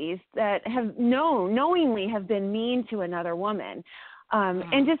bullies that have knowingly have been mean to another woman.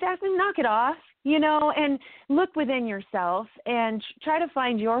 And just ask them, knock it off, and look within yourself and try to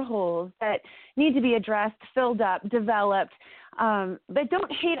find your holes that need to be addressed, filled up, developed. But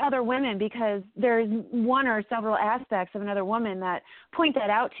don't hate other women because there's one or several aspects of another woman that point that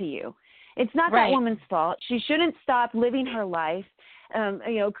out to you. It's not that woman's fault. She shouldn't stop living her life,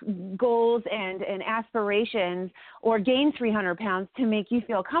 goals and aspirations, or gain 300 pounds to make you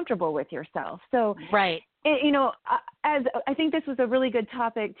feel comfortable with yourself. So, as I think this was a really good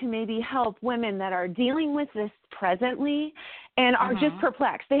topic to maybe help women that are dealing with this presently and are just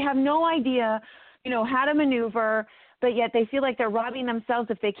perplexed. They have no idea, how to maneuver, but yet they feel like they're robbing themselves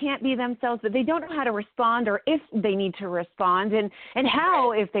if they can't be themselves, but they don't know how to respond or if they need to respond and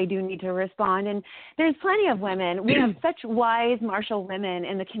how if they do need to respond. And there's plenty of women. We have such wise martial women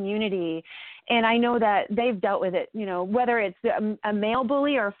in the community, and I know that they've dealt with it, whether it's a male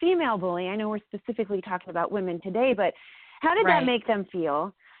bully or a female bully. I know we're specifically talking about women today, but how did that make them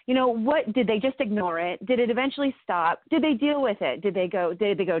feel? What did they just ignore it? Did it eventually stop? Did they deal with it? Did they go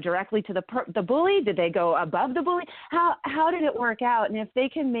directly to the bully? Did they go above the bully? How did it work out? And if they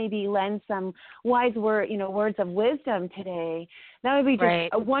can maybe lend some wise words of wisdom today, that would be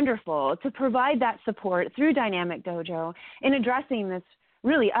just wonderful to provide that support through Dynamic Dojo in addressing this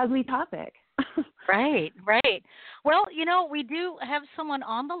really ugly topic. Right. Well, we do have someone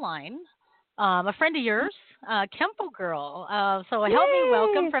on the line. A friend of yours, Kempo Girl. So help me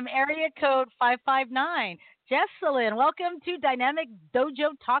welcome from area code 559, Jesselyn. Welcome to Dynamic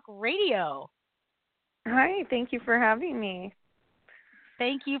Dojo Talk Radio. Hi, thank you for having me.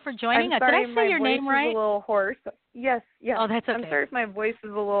 Thank you for joining I'm us. sorry, Did I say your name right? My voice is a little hoarse. Yes. Oh, that's okay. I'm sorry if my voice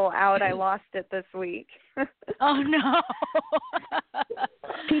is a little out. I lost it this week. Oh, no.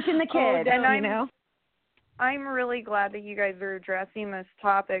 Teaching the kids, I'm really glad that you guys are addressing this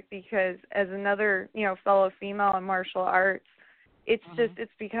topic because as another, fellow female in martial arts, it's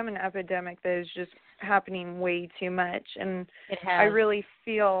it's become an epidemic that is just happening way too much. And it has. I really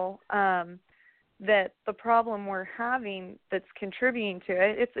feel that the problem we're having that's contributing to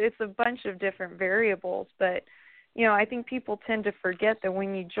it, it's a bunch of different variables, but I think people tend to forget that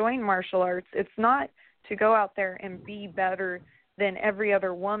when you join martial arts, it's not to go out there and be better than every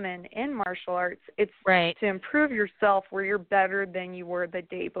other woman in martial arts. It's to improve yourself where you're better than you were the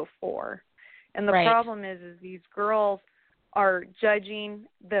day before. And the problem is these girls are judging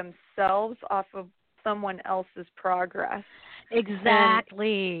themselves off of someone else's progress.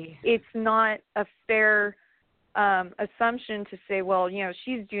 Exactly. And it's not a fair assumption to say, well,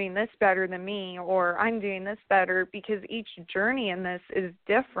 she's doing this better than me or I'm doing this better, because each journey in this is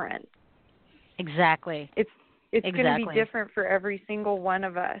different. Exactly. It's going to be different for every single one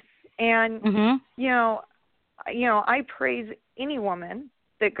of us. And, I praise any woman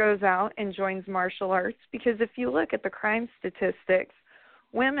that goes out and joins martial arts, because if you look at the crime statistics,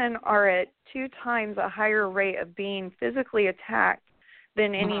 women are at 2 times a higher rate of being physically attacked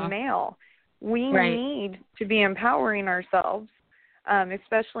than any male. We need to be empowering ourselves,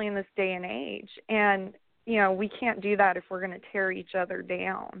 especially in this day and age. And, we can't do that if we're going to tear each other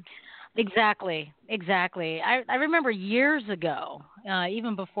down. Exactly. I remember years ago,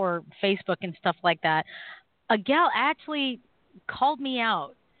 even before Facebook and stuff like that, a gal actually called me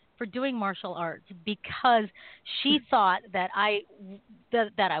out for doing martial arts because she thought that I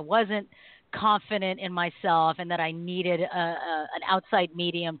wasn't confident in myself and that I needed an outside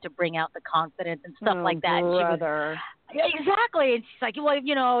medium to bring out the confidence and stuff like that. Brother. Exactly. And she's like, well,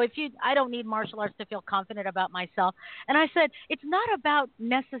 I don't need martial arts to feel confident about myself. And I said, it's not about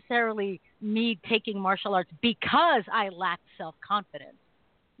necessarily me taking martial arts because I lack self-confidence.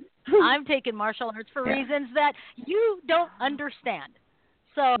 I'm taking martial arts for reasons that you don't understand.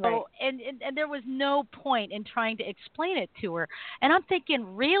 So, and there was no point in trying to explain it to her. And I'm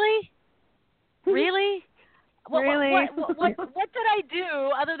thinking, really? Really? What did I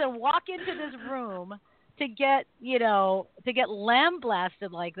do other than walk into this room to get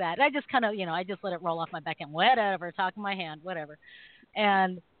lambasted like that? And I just kind of, I just let it roll off my back and whatever, talk in my hand, whatever.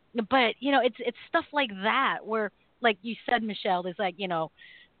 But it's stuff like that where, like you said, Michelle, it's like,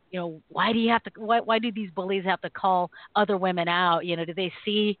 why do these bullies have to call other women out? Do they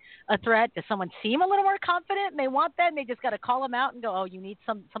see a threat? Does someone seem a little more confident and they want that and they just got to call them out and go, oh, you need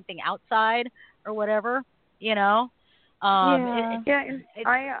something outside or whatever, I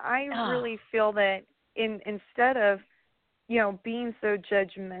really feel that instead of, being so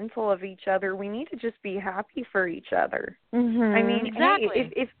judgmental of each other, we need to just be happy for each other. Mm-hmm. I mean, exactly.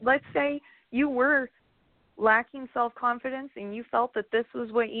 Hey, if let's say you were lacking self-confidence and you felt that this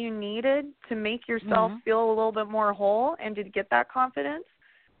was what you needed to make yourself feel a little bit more whole and to get that confidence,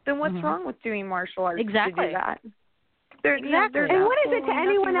 then what's wrong with doing martial arts to do that? Exactly. And what is it to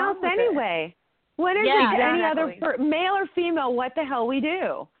anyone else anyway? What is it to any other male or female? What the hell we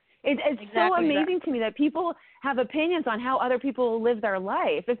do? It's so amazing to me that people have opinions on how other people live their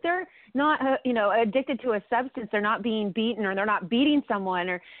life. If they're not, addicted to a substance, they're not being beaten or they're not beating someone,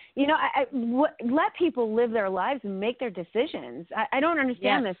 or, let people live their lives and make their decisions. I don't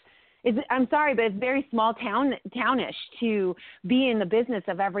understand this. I'm sorry, but it's very small townish to be in the business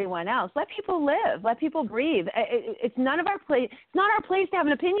of everyone else. Let people live. Let people breathe. It's none of our place. It's not our place to have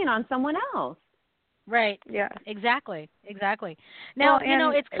an opinion on someone else. Right. Yeah. Exactly. Now,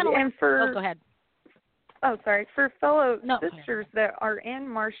 it's kind of like. Go ahead. Oh, sorry. For fellow sisters that are in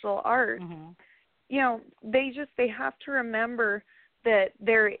martial arts, they have to remember that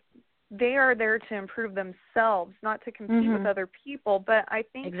they are there to improve themselves, not to compete with other people. But I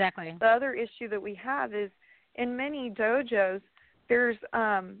think the other issue that we have is in many dojos, there's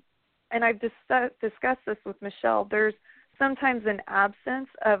and I've discussed this with Michelle. There's sometimes an absence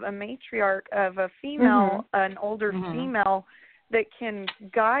of a matriarch of a female, an older female, that can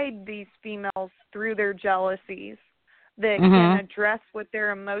guide these females through their jealousies, that can address what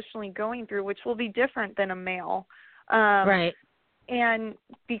they're emotionally going through, which will be different than a male. And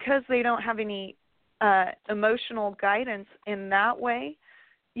because they don't have any emotional guidance in that way,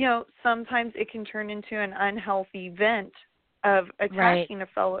 sometimes it can turn into an unhealthy vent of attacking a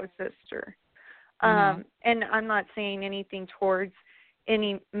fellow sister. And I'm not saying anything towards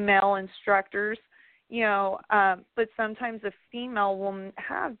any male instructors, but sometimes a female will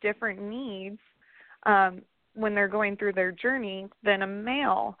have different needs when they're going through their journey than a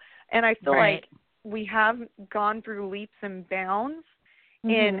male. And I feel like we have gone through leaps and bounds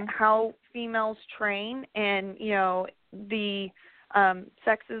in how females train, and, you know, the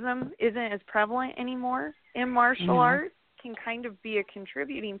sexism isn't as prevalent anymore in martial arts, can kind of be a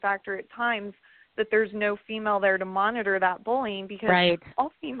contributing factor at times that there's no female there to monitor that bullying, because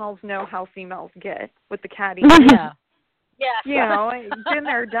all females know how females get with the catty. Yeah. You know, been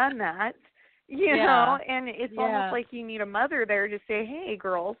there, done that. You know, and it's almost like you need a mother there to say, hey,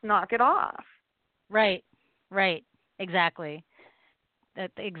 girls, knock it off. Right. Exactly.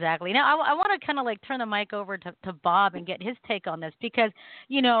 Exactly. Now, I want to kind of like turn the mic over to Bob and get his take on this, because,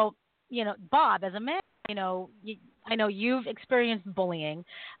 you know, Bob, as a man, you know, I know you've experienced bullying.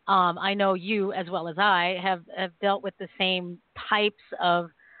 I know you, as well as I, have dealt with the same types of,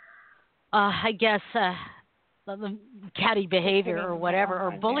 I guess, catty behavior or whatever,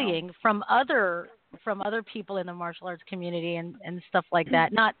 or bullying from other people in the martial arts community and stuff like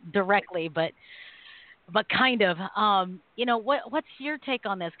that. Not directly, but kind of. You know, what's your take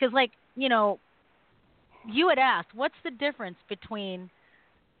on this? Because, like, you know, you had asked, what's the difference between,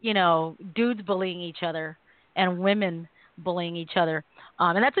 you know, dudes bullying each other and women bullying each other?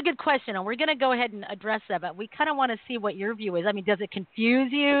 And that's a good question, and we're going to go ahead and address that, but we kind of want to see what your view is. I mean, does it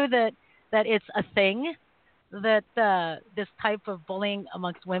confuse you that it's a thing, that this type of bullying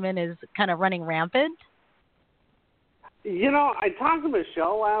amongst women is kind of running rampant? You know, I talked to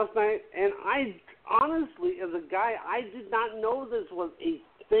Michelle last night, and I honestly, as a guy, I did not know this was a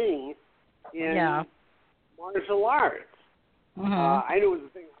thing in martial arts. I knew it was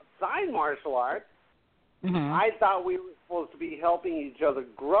a thing outside martial arts. I thought we were supposed to be helping each other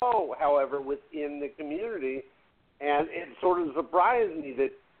grow, however, within the community, and it sort of surprised me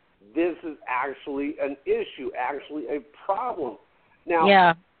that this is actually an issue, actually a problem. Now,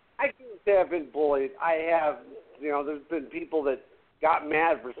 I can't say I've been bullied. I have, you know, there's been people that got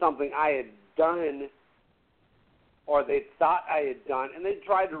mad for something I had done or they thought I had done, and they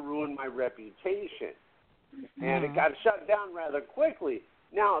tried to ruin my reputation. And it got shut down rather quickly.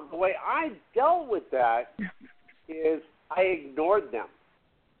 Now, the way I dealt with that is I ignored them.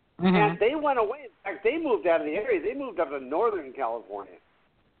 And they went away. In fact, they moved out of the area. They moved up to Northern California.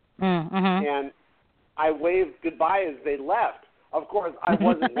 And I waved goodbye as they left. Of course, I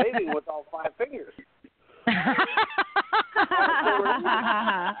wasn't waving with all 5 fingers.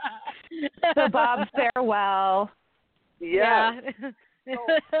 So Bob's farewell. Yeah.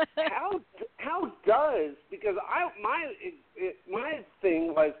 So how does, because my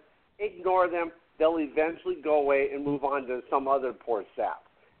thing was ignore them, they'll eventually go away and move on to some other poor sap.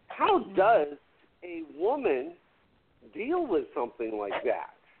 How does a woman deal with something like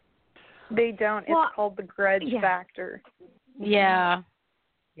that? They don't. It's called the grudge factor. Yeah.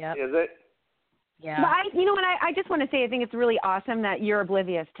 Is it? Yeah. But you know what, I just want to say I think it's really awesome that you're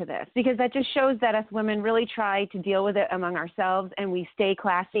oblivious to this, because that just shows that us women really try to deal with it among ourselves, and we stay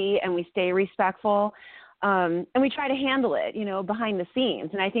classy and we stay respectful, and we try to handle it, you know, behind the scenes.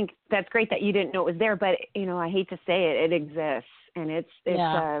 And I think that's great that you didn't know it was there, but, you know, I hate to say it, it exists, and it's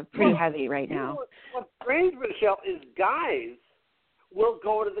pretty heavy right now. You know, what's strange, Michelle, is guys will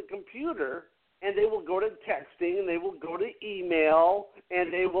go to the computer and they will go to texting and they will go to email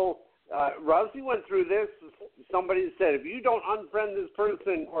and they will Rosie went through this. Somebody said, if you don't unfriend this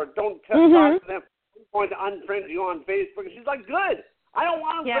person or don't talk to them, I'm going to unfriend you on Facebook. And she's like, good. I don't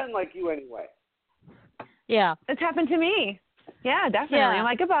want a friend like you anyway. Yeah. It's happened to me. Yeah, definitely. Yeah. I'm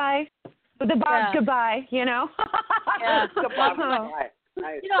like, goodbye. With the Bob's goodbye, you know? Goodbye.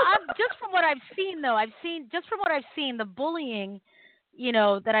 You know, just from what I've seen, though, the bullying, you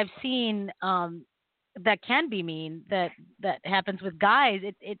know, that I've seen that can be mean, that happens with guys,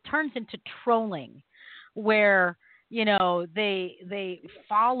 it turns into trolling, where, you know, they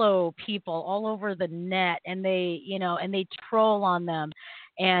follow people all over the net, and they, you know, and they troll on them,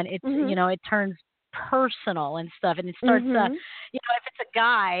 and it's, you know, it turns personal and stuff, and it starts, you know, if it's a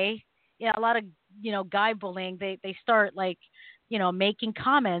guy, you know, a lot of, you know, guy bullying, they start, like, you know, making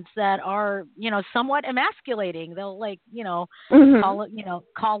comments that are, you know, somewhat emasculating. They'll, like, you know,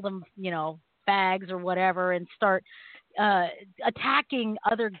 call them, you know, fags or whatever, and start attacking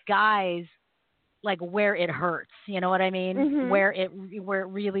other guys, like, where it hurts, you know what I mean? Where it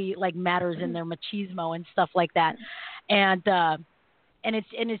really, like, matters in their machismo and stuff like that. And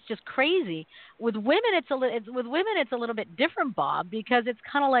it's just crazy. With women, it's a little bit different, Bob, because it's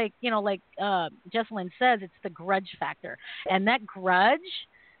kind of like, you know, like Jesselyn says, it's the grudge factor, and that grudge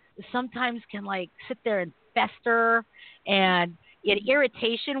sometimes can, like, sit there and fester, and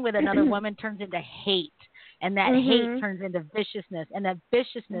irritation with another woman turns into hate. And that hate turns into viciousness, and that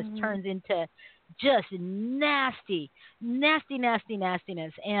viciousness turns into just nastiness.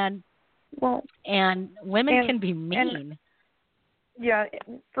 And women can be mean. Yeah,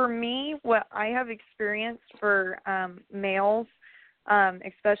 for me, what I have experienced for males,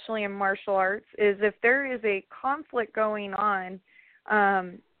 especially in martial arts, is if there is a conflict going on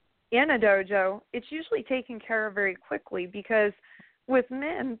in a dojo, it's usually taken care of very quickly, because with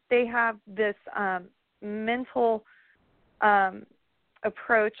men, they have this mental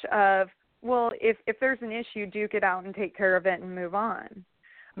approach of, well, if there's an issue, duke it out and take care of it and move on.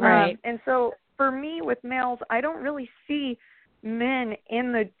 Right. And so for me, with males, I don't really see men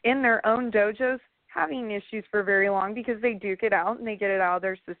in their own dojos having issues for very long, because they duke it out and they get it out of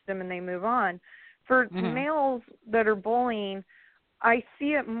their system and they move on. For males that are bullying, I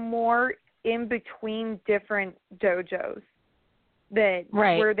see it more in between different dojos, that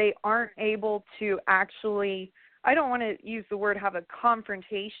where they aren't able to actually, I don't want to use the word have a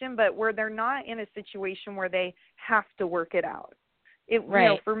confrontation, but where they're not in a situation where they have to work it out. You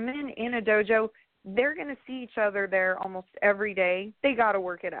know, for men in a dojo, they're going to see each other there almost every day. They got to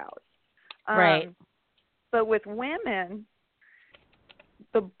work it out. But with women,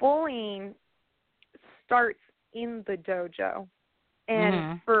 the bullying starts in the dojo.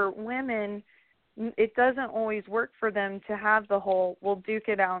 And for women, it doesn't always work for them to have the whole, we'll duke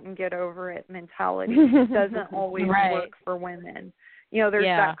it out and get over it mentality. It doesn't always work for women. You know, there's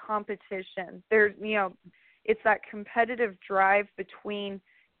that competition. There's, you know, it's that competitive drive between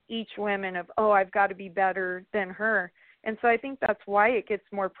each woman of, oh, I've got to be better than her. And so I think that's why it gets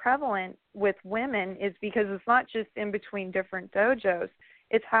more prevalent with women, is because it's not just in between different dojos.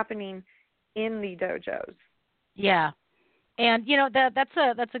 It's happening in the dojos. Yeah. And, you know,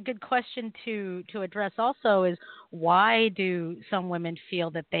 that's a good question to address also, is why do some women feel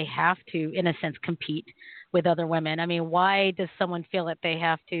that they have to, in a sense, compete with other women? I mean, why does someone feel that they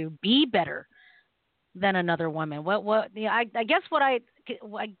have to be better than another woman? I guess what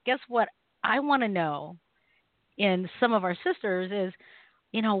I want to know in some of our sisters is,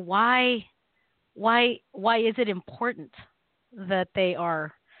 you know, why is it important that they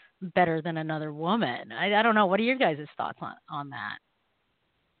are better than another woman? I don't know. What are your guys' thoughts on that?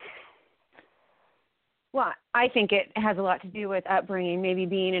 Well, I think it has a lot to do with upbringing, maybe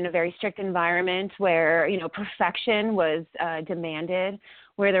being in a very strict environment where, you know, perfection was demanded,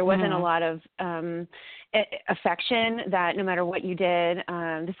 where there wasn't a lot of affection, that no matter what you did,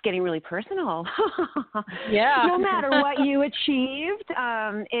 this is getting really personal. No matter what you achieved,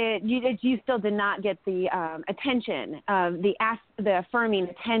 you still did not get the attention, the affirming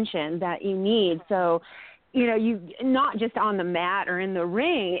attention that you need. So, you know, you not just on the mat or in the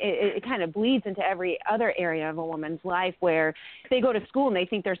ring, it kind of bleeds into every other area of a woman's life, where they go to school and they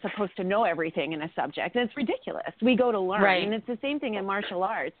think they're supposed to know everything in a subject. And it's ridiculous. We go to learn. And it's the same thing in martial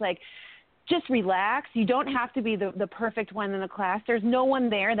arts. Like, just relax. You don't have to be the perfect one in the class. There's no one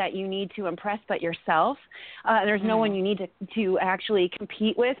there that you need to impress but yourself. There's no one you need to actually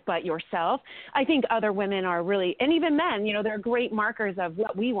compete with but yourself. I think other women are really, and even men, you know, they're great markers of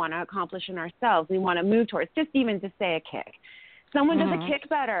what we want to accomplish in ourselves. We want to move towards, just even to say a kick. Someone does a kick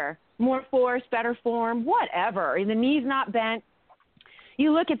better, more force, better form, whatever. The knee's not bent.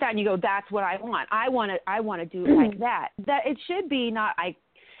 You look at that and you go, that's what I want. I want to do it like that. That it should be not,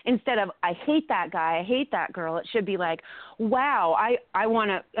 instead of I hate that guy, I hate that girl, it should be like, wow, I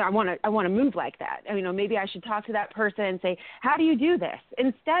want to move like that. You know, maybe I should talk to that person and say, how do you do this?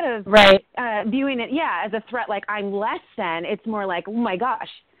 Instead of viewing it, as a threat, like I'm less than. It's more like, oh my gosh,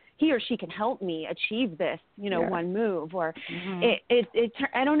 he or she can help me achieve this, you know, one move. Or it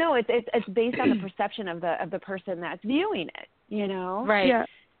I don't know. It's based on the perception of the person that's viewing it. You know, Yeah,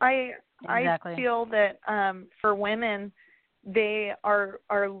 I feel that for women, they are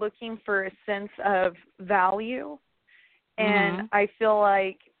looking for a sense of value, and I feel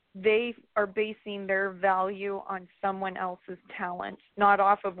like they are basing their value on someone else's talent, not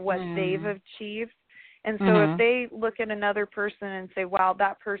off of what they've achieved. And so if they look at another person and say, wow,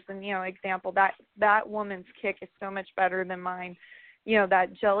 that person, you know, example, that woman's kick is so much better than mine, you know,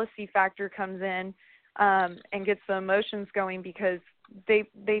 that jealousy factor comes in and gets the emotions going, because they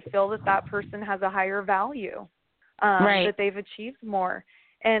feel that person has a higher value. That they've achieved more.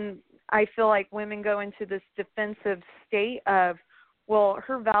 And I feel like women go into this defensive state of, well,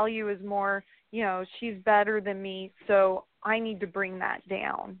 her value is more, you know, she's better than me, so I need to bring that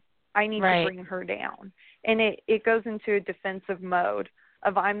down. I need to bring her down. And it goes into a defensive mode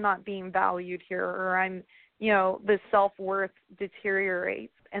of, I'm not being valued here, or I'm, you know, the self-worth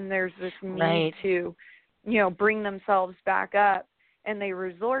deteriorates, and there's this need to, you know, bring themselves back up, and they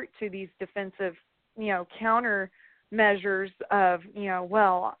resort to these defensive, countermeasures of,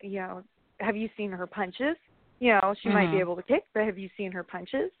 well, have you seen her punches? She might be able to kick, but have you seen her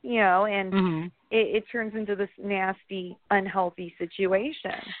punches? And it turns into this nasty, unhealthy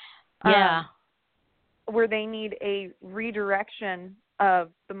situation. Yeah. Where they need a redirection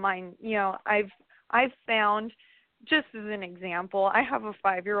of the mind. I've found, just as an example, I have a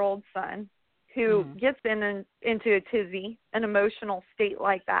 5-year-old son who gets into a tizzy, an emotional state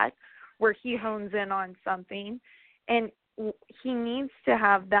like that, where he hones in on something, and he needs to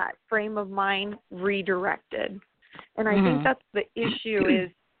have that frame of mind redirected. And I think that's the issue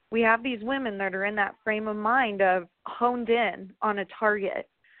is we have these women that are in that frame of mind of honed in on a target.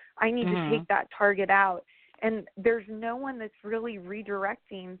 I need to take that target out. And there's no one that's really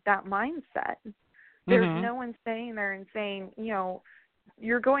redirecting that mindset. There's no one sitting there and saying,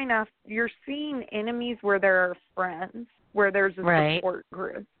 you're seeing enemies where there are friends, where there's a support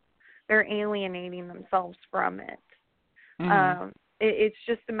group. They're alienating themselves from it. It's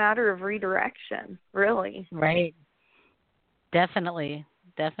just a matter of redirection, really. Right. Definitely.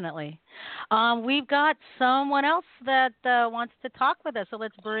 We've got someone else that wants to talk with us, so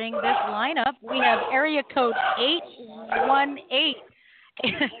let's bring this line up. We have area code 818.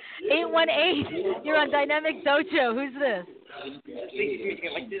 818. You're on Dynamic Dojo. Who's this?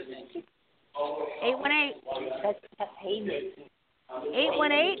 818. That's Haymaker.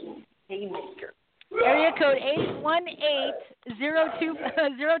 818. Haymaker. Area code 818-0256.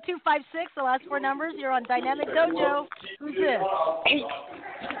 The last 4 numbers. You're on Dynamic Dojo. Who's this?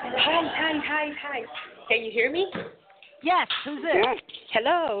 Hi. Can you hear me? Yes. Who's this? Yes.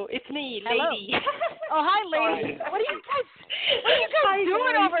 Hello. It's me, Hello. Lady. Oh, hi, Lady. What are you guys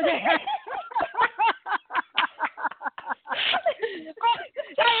doing over there?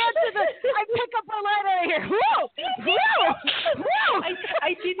 I pick up her line out of here. Whoa! I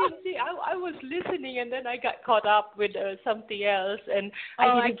didn't see. I was listening, and then I got caught up with something else, and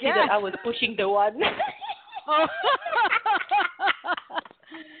I didn't see that I was pushing the one. Oh.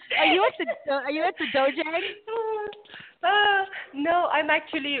 Are you at the dojo? No, I'm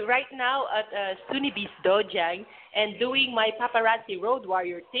actually right now at Sunibi's Dojang and doing my paparazzi road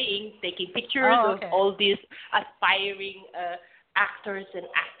warrior thing, taking pictures of all these aspiring actors and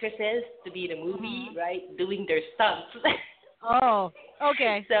actresses to be in a movie, right, doing their stunts. Oh,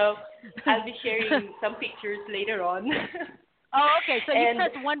 okay. So I'll be sharing some pictures later on. Oh, okay. So you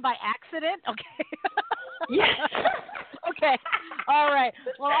pressed 1 by accident? Okay. Yes. Okay. All right.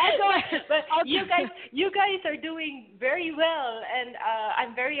 Well, I'll go ahead. But you guys are doing very well, and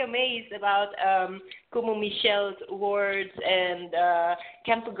I'm very amazed about Kumu Michelle's words and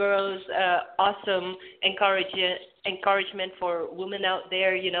Campo Girls' awesome encouragement for women out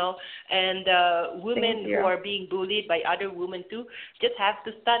there, and women who are being bullied by other women too. Just have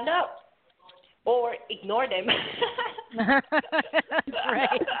to stand up or ignore them. That's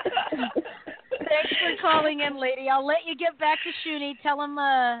right. Thanks for calling in, Lady. I'll let you get back to Shuni. Tell him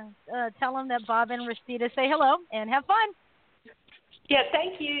that Bob and Rashida say hello and have fun. Yeah,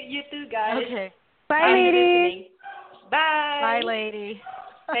 thank you. You too, guys. Okay. Bye, Lady. Bye. Bye, Lady.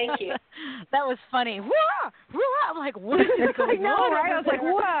 Thank you. That was funny. Whoa! I'm like, what is going on? Right? I was like,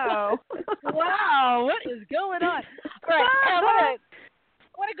 whoa. Wow, what is going on? All right,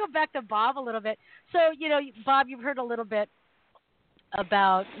 I want to go back to Bob a little bit. So, Bob, you've heard a little bit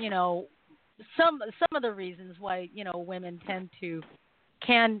about, some of the reasons why, women can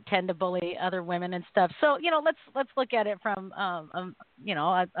tend to bully other women and stuff. So, let's look at it from,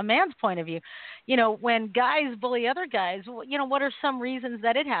 a man's point of view. When guys bully other guys, what are some reasons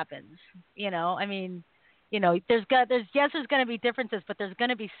that it happens? There's going to be differences, but there's going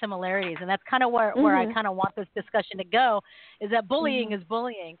to be similarities. And that's kind of where I kind of want this discussion to go, is that bullying is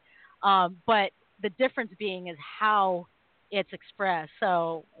bullying. But the difference being is how it's expressed.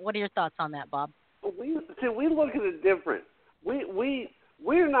 So what are your thoughts on that, Bob? We look at it different.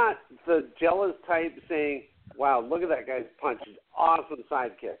 We're not the jealous type saying, wow, look at that guy's punch. Awesome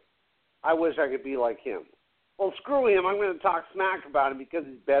sidekick. I wish I could be like him. Well, screw him. I'm going to talk smack about him because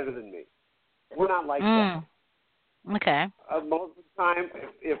he's better than me. We're not like that. Okay. Most of the time,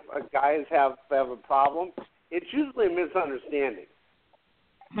 if guys have a problem, it's usually a misunderstanding.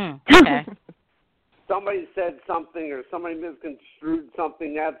 Okay. Somebody said something or somebody misconstrued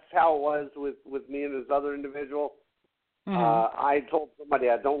something. That's how it was with me and this other individual. I told somebody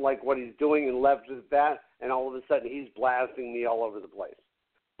I don't like what he's doing and left it at that, and all of a sudden he's blasting me all over the place.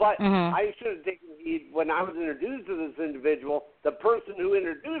 But I should have taken heed when I was introduced to this individual. The person who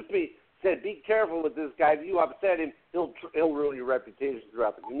introduced me said, be careful with this guy. If you upset him, he'll ruin your reputation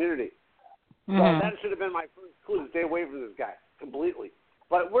throughout the community. So that should have been my first clue. Stay away from this guy completely.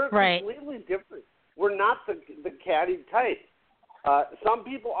 But we're completely different. we're not the catty type. Some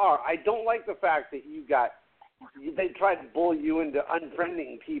people are. I don't like the fact that they tried to bully you into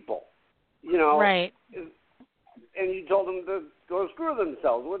unfriending people, you know. Right. And you told them to go screw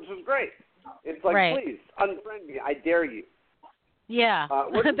themselves, which is great. It's like, please, unfriend me. I dare you. Yeah,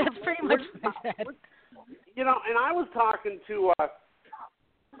 that's pretty much what I said. You know, and I was talking to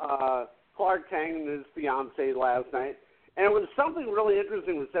Clark Tang and his fiancée last night, and it was something really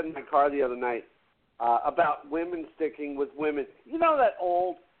interesting was said in my car the other night about women sticking with women. You know that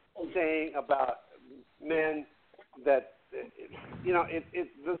old saying about men that, you know,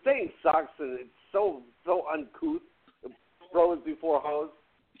 the saying sucks and it's so uncouth, bros before hoes.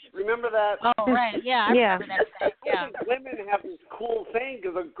 Remember that? Oh, right, yeah. I remember that saying, yeah. I think women have this cool saying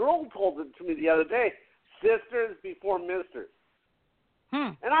because a girl told it to me the other day, sisters before misters.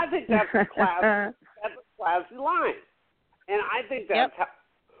 And I think that's a classy line. And I think that's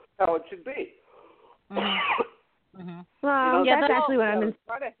how it should be. Well, you know, that's actually what I'm in.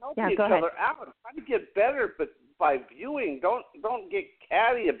 Try to help each other out. Try to get better, but by viewing, don't get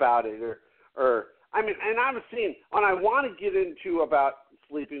catty about it. Or I mean, and I've seen, and I want to get into about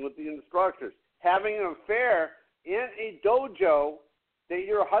sleeping with the instructors, having an affair in a dojo that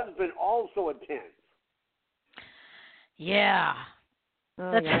your husband also attends. Yeah.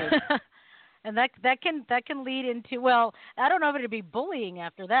 And that can lead into, well, I don't know if it'd be bullying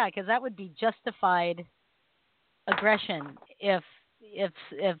after that, because that would be justified aggression if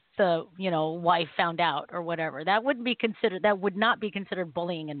the wife found out or whatever. That would not be considered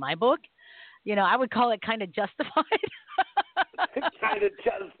bullying in my book. You know, I would call it kind of justified. Kind of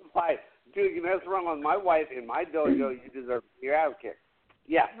justified. Dude, you mess around with my wife in my dojo, you deserve your ass kicked.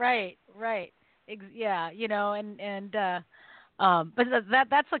 Yeah. Right. Yeah, you know, but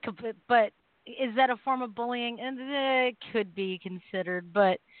that's a complete. But is that a form of bullying? And it could be considered,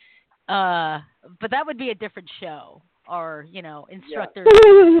 but that would be a different show, or instructors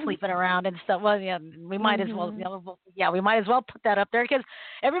sleeping around and stuff. Well, yeah, we might as well. We might as well put that up there because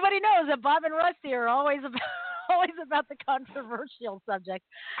everybody knows that Bob and Rusty are always about the controversial subject.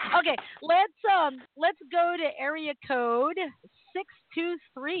 Okay, let's go to area code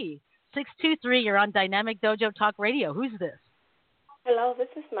 623. 623. You're on Dynamic Dojo Talk Radio. Who's this? Hello, this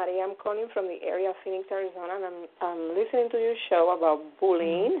is Maria. I'm calling from the area of Phoenix, Arizona, and I'm listening to your show about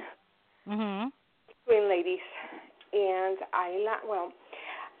bullying between ladies. And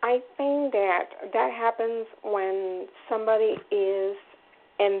I think that happens when somebody is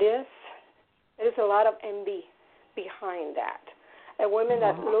envious. There's a lot of envy behind that. A woman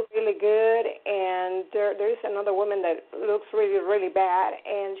that looks really good, and there is another woman that looks really, really bad,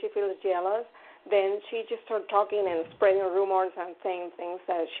 and she feels jealous. Then she just starts talking and spreading rumors and saying things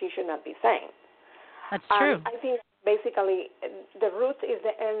that she should not be saying. That's true. I think basically the root is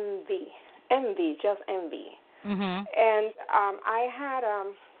the envy, just envy. And I had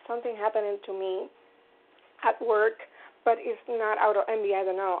something happening to me at work, but it's not out of envy. I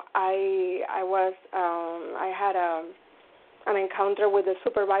don't know. I had an encounter with the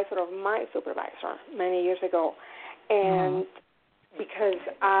supervisor of my supervisor many years ago, and because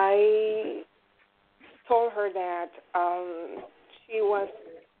I told her that she was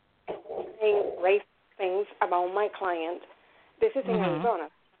saying racist things about my client. This is in Arizona.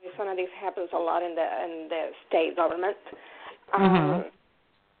 Arizona, this happens a lot in the state government.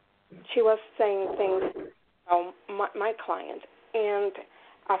 She was saying things about my client, and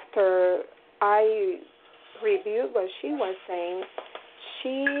after I reviewed what she was saying,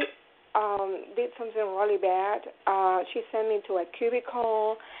 she did something really bad. She sent me to a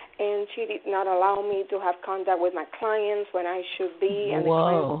cubicle, and she did not allow me to have contact with my clients when I should be. And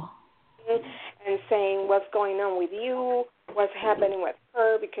and saying what's going on with you, what's happening with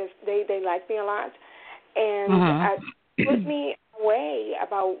her, because they like me a lot. And put me away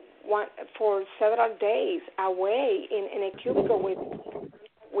for several days away in a cubicle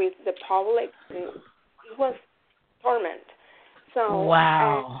with the public. It was torment. So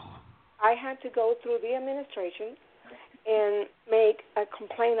I had to go through the administration and make a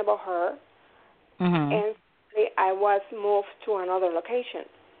complaint about her, and I was moved to another location.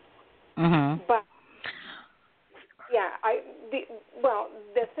 But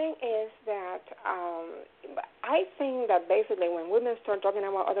the thing is that I think that basically when women start talking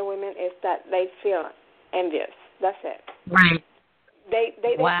about other women is that they feel envious. That's it. Right. They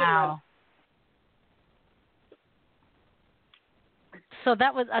So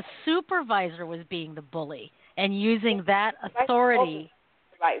that was a supervisor was being the bully and using that authority.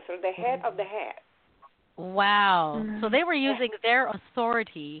 Supervisor, the head of the head. Wow. So they were using their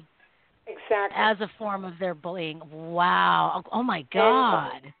authority exactly as a form of their bullying. Wow. Oh my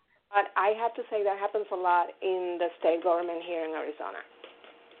God. But I have to say that happens a lot in the state government here in Arizona.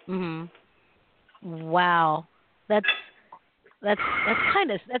 Wow, that's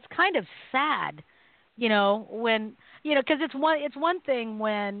kind of sad, when because it's one thing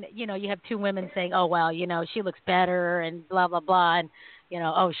when you have two women saying, oh well, she looks better and blah blah blah, and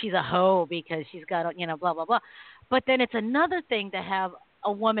oh she's a hoe because she's got blah blah blah, but then it's another thing to have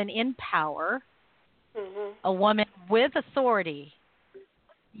a woman in power, a woman with authority,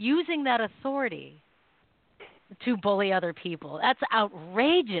 using that authority to bully other people. That's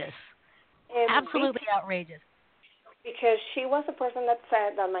outrageous. Absolutely outrageous. Because she was the person that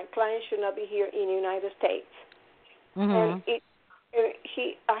said that my client should not be here in the United States. And he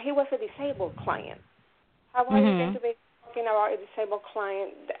was a disabled client. How are you going to be talking about a disabled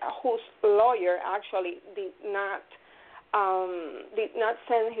client whose lawyer actually did not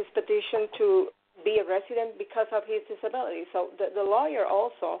send his petition to be a resident because of his disability? So the lawyer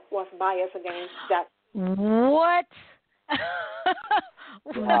also was biased against that. What?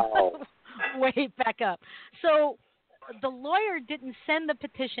 Wow. Wait, back up. So the lawyer didn't send the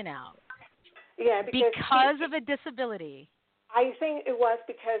petition out. Yeah, because of a disability. I think it was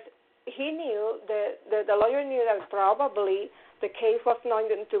because he knew the lawyer knew that probably the case was not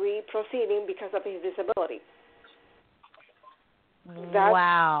going to be proceeding because of his disability.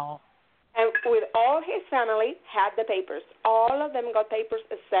 Wow. And with all his family had the papers. All of them got papers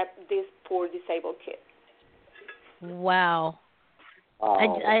except this poor disabled kid. Wow. Oh.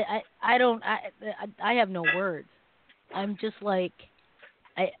 I have no words. I'm just like,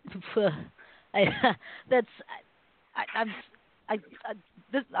 I'm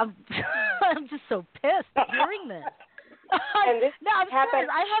just so pissed hearing this. And this I'm serious.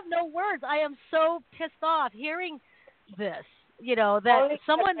 I have no words. I am so pissed off hearing this. That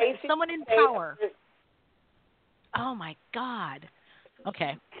someone in power. Oh my God.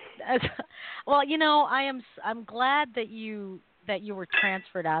 Okay. Well, I'm glad that you were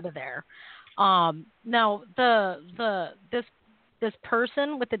transferred out of there. Now this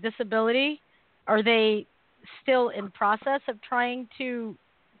person with the disability, are they still in process of trying to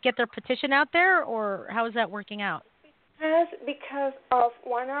get their petition out there, or how is that working out? Because of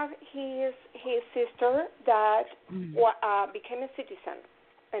one of his sister that became a citizen,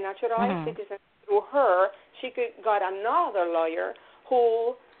 a naturalized citizen. Through her, she got another lawyer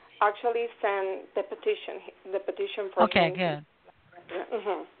who actually sent the petition for him. Okay, good.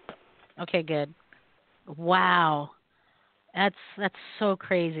 Okay, good. Wow, that's so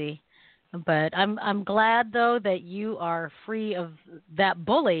crazy. But I'm glad though that you are free of that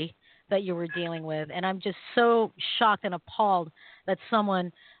bully that you were dealing with, and I'm just so shocked and appalled that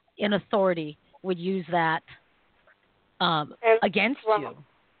someone in authority would use that against you.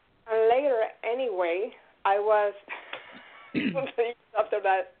 And later, anyway, I was after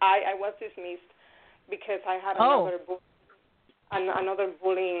that I was dismissed because I had another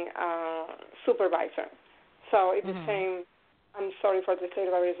bullying supervisor. So it became, I'm sorry for the state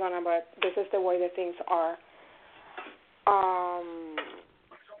of Arizona, but this is the way that things are.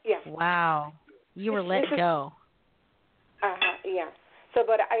 Yeah. Wow. You were let go. Yeah. So,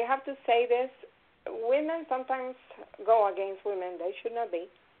 but I have to say this, women sometimes go against women. They should not be.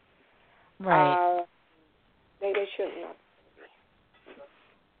 Right. They should not.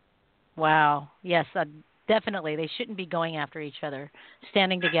 Wow. Yes, definitely. They shouldn't be going after each other.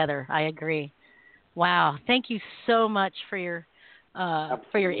 Standing together. I agree. Wow. Thank you so much for your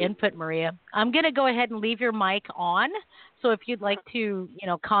input, Maria. I'm going to go ahead and leave your mic on. So if you'd like to,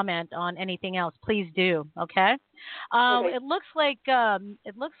 comment on anything else, please do. Okay. Okay. It looks like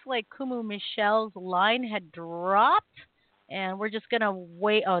Kumu Michelle's line had dropped, and we're just going to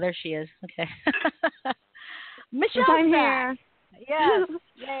wait. Oh, there she is. Okay. Michelle's I'm back. here. Yes.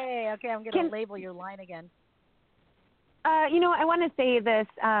 Yay. Okay, I'm going to label your line again. I want to say this.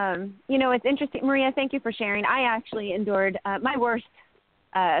 It's interesting. Maria, thank you for sharing. I actually endured my worst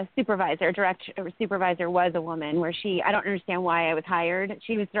direct supervisor was a woman where I don't understand why I was hired.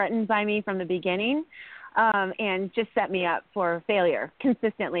 She was threatened by me from the beginning and just set me up for failure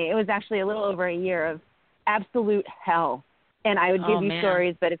consistently. It was actually a little over a year of absolute hell. And I would give you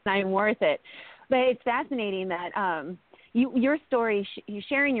stories, but it's not even worth it. But it's fascinating that your story,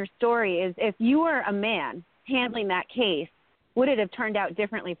 sharing your story is if you were a man handling that case, would it have turned out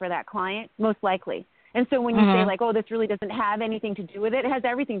differently for that client? Most likely. And so when you say like, oh, this really doesn't have anything to do with it, it has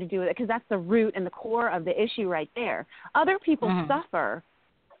everything to do with it because that's the root and the core of the issue right there. Other people suffer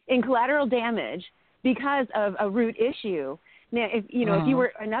in collateral damage because of a root issue. Now, if you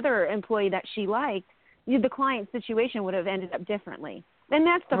were another employee that she liked, the client's situation would have ended up differently. And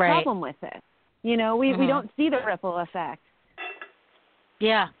that's the problem with it. We don't see the ripple effect.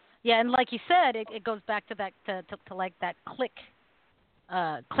 Yeah. Yeah, and like you said, it goes back to that to like that click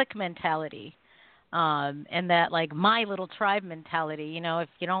mentality, and that like my little tribe mentality. You know, if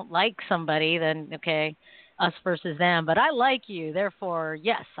you don't like somebody, then okay, us versus them. But I like you, therefore,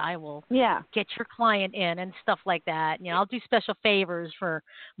 yes, I will get your client in and stuff like that. You know, I'll do special favors for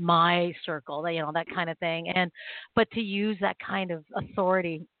my circle, you know, that kind of thing. But to use that kind of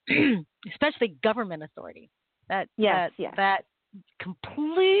authority, especially government authority, that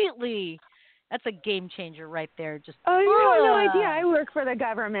completely, that's a game changer right there. Just you have no idea. I work for the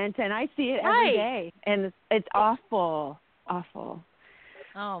government and I see it every day, and it's awful.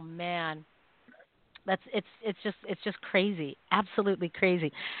 Oh man, it's just crazy, absolutely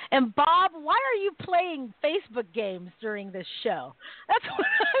crazy. And Bob, why are you playing Facebook games during this show? That's what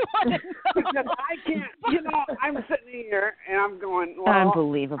I want to know. Because I can't. You know, I'm sitting here and I'm going, well,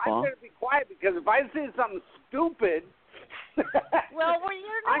 unbelievable. I better be quiet because if I say something stupid. Well,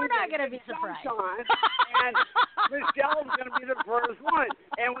 we're not going to be surprised. And Michelle's going to be the first one.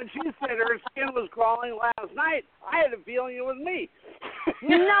 And when she said her skin was crawling last night, I had a feeling it was me.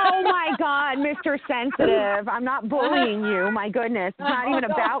 No, my God, Mr. Sensitive. I'm not bullying you. My goodness. It's not even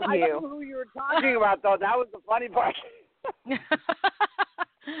about you. I don't know who you were talking about, though. That was the funny part.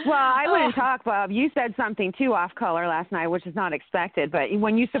 Well, I wouldn't talk, Bob. You said something too off color last night, which is not expected. But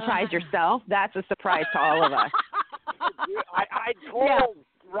when you surprise yourself, that's a surprise to all of us. I told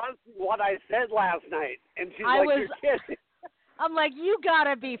Rusty what I said last night, and she's you're kidding. I'm like, you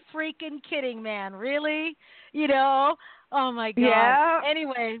gotta be freaking kidding, man. Really? You know? Oh, my God. Yeah.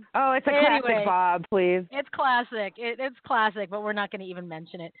 Anyway. Oh, it's a classic, Bob, please. It's classic. It's classic, but we're not going to even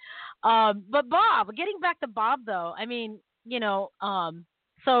mention it. But Bob, getting back to Bob, though, I mean, you know,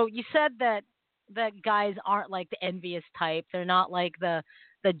 so you said that guys aren't like the envious type. They're not like the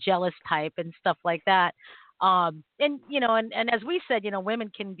jealous type and stuff like that. And, you know, and as we said, you know, women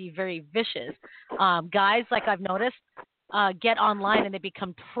can be very vicious. Guys, like I've noticed, get online and they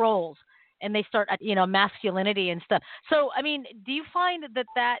become trolls and they start, you know, masculinity and stuff. So, I mean, do you find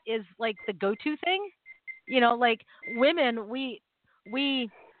that is like the go-to thing? You know, like women, we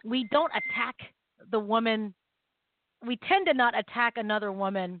don't attack the woman. We tend to not attack another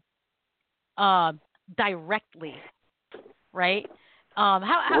woman directly, right?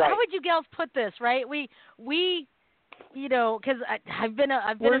 How would you gals put this, right? We you know, because I've been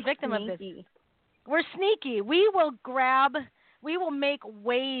a victim of this. We're sneaky. We will make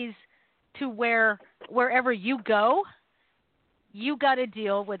ways to wherever you go, you got to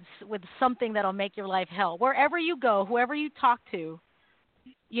deal with something that'll make your life hell. Wherever you go, whoever you talk to,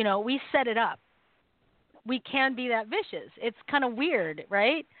 you know, we set it up. We can be that vicious. It's kind of weird,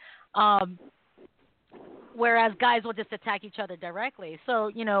 right? Whereas guys will just attack each other directly. So,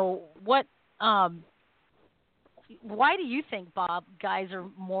 you know, why do you think, Bob, guys are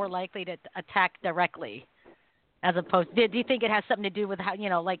more likely to attack directly as opposed do you think it has something to do with how, you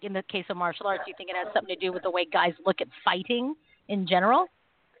know, like in the case of martial arts, do you think it has something to do with the way guys look at fighting in general?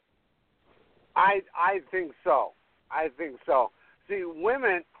 I think so. See,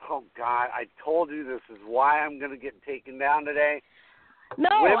 women, oh, God, I told you this is why I'm going to get taken down today. No,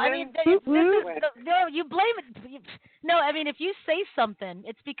 women, I mean, no, you blame it. No, I mean, if you say something,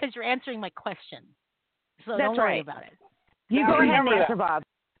 it's because you're answering my question. So That's don't worry right. about it. You go ahead and answer, Bob.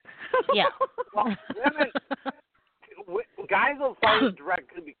 Yeah. Well, guys will fight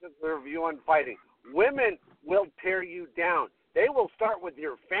directly because of their view on fighting. Women will tear you down. They will start with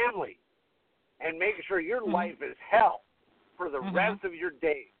your family and make sure your life is hell for the rest of your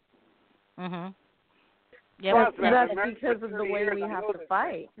days. Mm-hmm. Yeah, that's because of the way we have to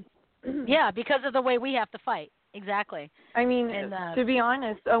fight. Yeah, because of the way we have to fight. Exactly. I mean, to be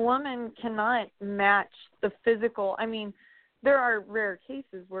honest, a woman cannot match the physical. I mean, there are rare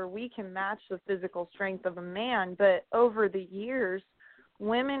cases where we can match the physical strength of a man, but over the years,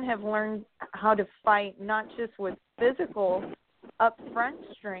 women have learned how to fight not just with physical upfront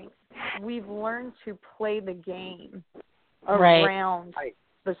strength. We've learned to play the game around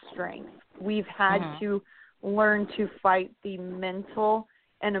the strength. We've had to learn to fight the mental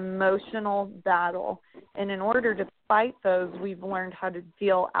and emotional battle. And in order to fight those, we've learned how to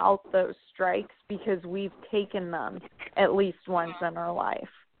deal out those strikes because we've taken them at least once in our life.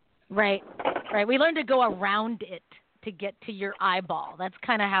 Right. We learn to go around it to get to your eyeball. That's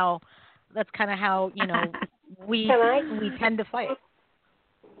kind of how you know, we tend to fight.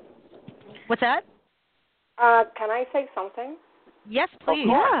 What's that? Can I say something? Yes, please.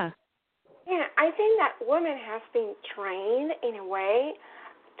 Yeah, I think that women have been trained in a way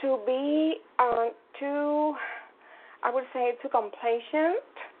to be too complacent,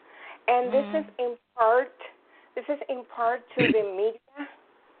 and this is in part to the media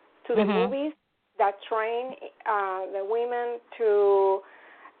to the movies that train the women to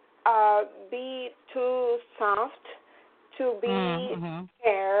be too soft, to be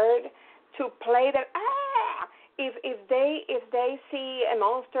scared, to play that If they see a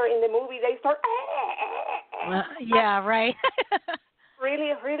monster in the movie, they start yeah, right.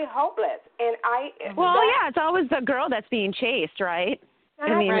 really, really hopeless. And it's always the girl that's being chased, right?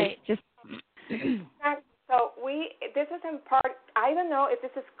 I mean, right. Just so this is in part, I don't know if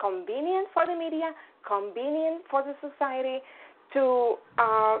this is convenient for the media, convenient for the society to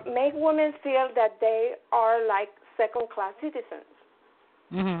make women feel that they are like second-class citizens.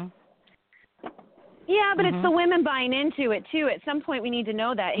 Yeah, but it's the women buying into it, too. At some point, we need to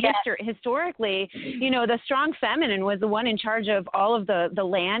know that. Historically, the strong feminine was the one in charge of all of the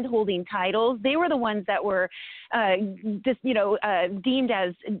land-holding titles. They were the ones that were, deemed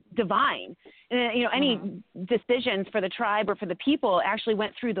as divine. Any decisions for the tribe or for the people actually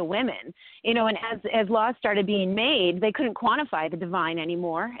went through the women. And as laws started being made, they couldn't quantify the divine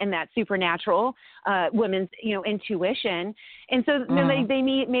anymore and that supernatural women's, intuition. And so they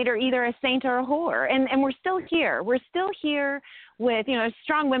made her either a saint or a whore. And we're still here. We're still here with,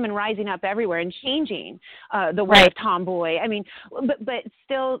 strong women rising up everywhere and changing the way of tomboy. I mean, but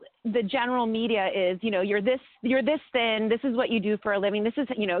still the general media is, you're this thin. This is what you do for a living. This is,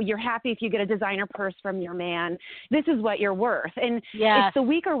 you're happy if you get a designer purse from your man. This is what you're worth. And it's the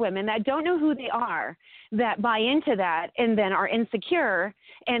weaker women that don't know who they are that buy into that and then are insecure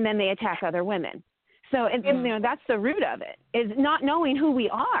and then they attack other women. So, that's the root of it, is not knowing who we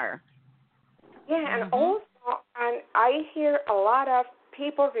are. Yeah, and also, and I hear a lot of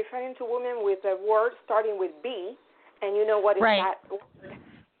people referring to women with a word starting with B, and you know what is that word.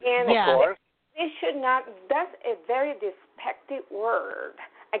 And they should not, that's a very despective word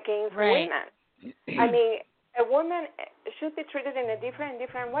against women. I mean, a woman should be treated in a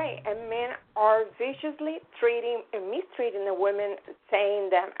different way, and men are viciously treating and mistreating the women, saying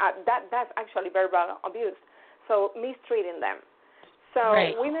them, that's actually verbal abuse, so mistreating them. So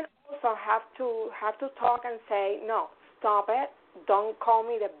women also have to talk and say, no, stop it. Don't call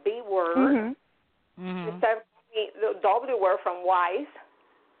me the B word. Instead of calling me the W word from wise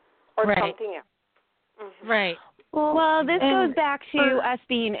or something else. Right. Well, this goes back to us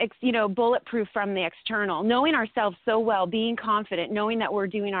being, bulletproof from the external, knowing ourselves so well, being confident, knowing that we're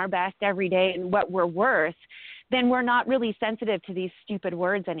doing our best every day and what we're worth. Then we're not really sensitive to these stupid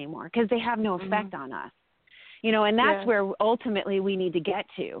words anymore because they have no effect on us. And that's where ultimately we need to get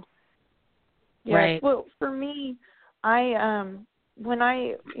to. Yeah. Right. Well, for me, when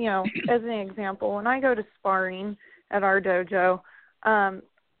I, as an example, when I go to sparring at our dojo,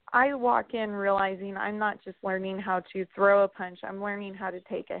 I walk in realizing I'm not just learning how to throw a punch, I'm learning how to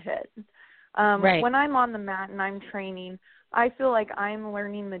take a hit. When I'm on the mat and I'm training, I feel like I'm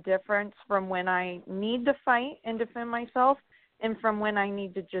learning the difference from when I need to fight and defend myself and from when I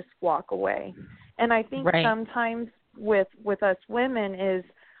need to just walk away. And I think sometimes with us women is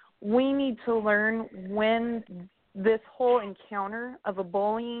we need to learn when this whole encounter of a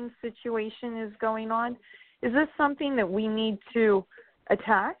bullying situation is going on. Is this something that we need to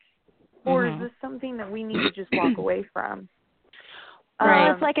attack, or is this something that we need to just walk away from?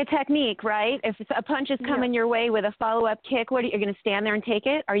 It's like a technique, right? If a punch is coming your way with a follow-up kick, what are you going to stand there and take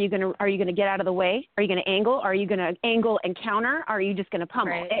it? Are you going to get out of the way? Are you going to angle? Are you going to angle and counter? Or are you just going to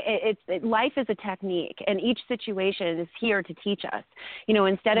pummel? Life is a technique, and each situation is here to teach us.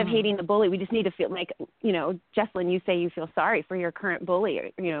 Instead of hating the bully, we just need to feel like, Jessalyn, you say you feel sorry for your current bully.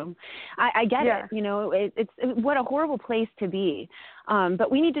 I get it. It's what a horrible place to be. But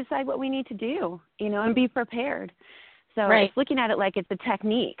we need to decide what we need to do, and be prepared. So it's looking at it like it's a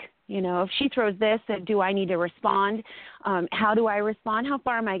technique. If she throws this, do I need to respond? How do I respond? How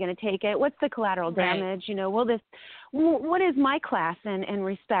far am I going to take it? What's the collateral damage? What is my class and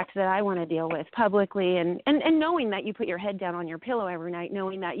respect that I want to deal with publicly? And knowing that you put your head down on your pillow every night,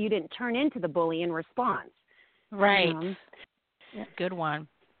 knowing that you didn't turn into the bully in response. Right. Good one.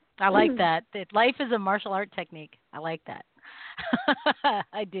 I like that. Life is a martial art technique. I like that.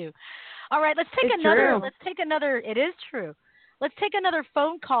 I do. All right, let's take another. It is true. Let's take another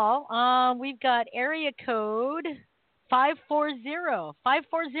phone call. We've got area code 540.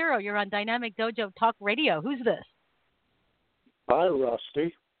 540. You're on Dynamic Dojo Talk Radio. Who's this? Hi,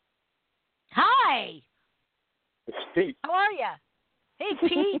 Rusty. Hi. It's Pete. How are you? Hey,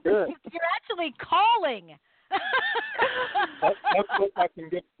 Pete. Good. You're actually calling. Let's hope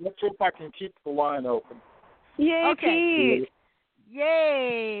I can keep the line open. Yay, Pete.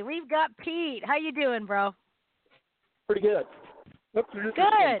 Yay. We've got Pete. How you doing, bro? Pretty good. That's an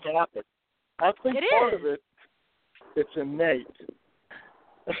interesting topic. I think part of it's innate.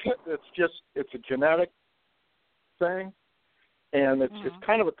 it's a genetic thing, and it's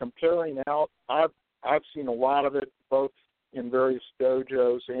kind of a comparing out. I've seen a lot of it both in various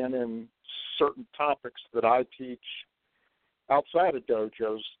dojos and in certain topics that I teach outside of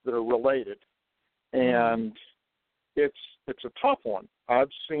dojos that are related, and it's a tough one.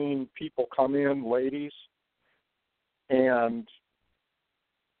 I've seen people come in, ladies, and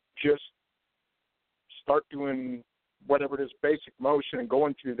just start doing whatever it is, basic motion, and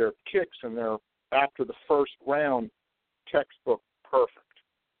going through their kicks, and they're, after the first round, textbook perfect.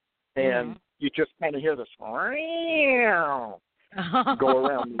 And you just kind of hear this go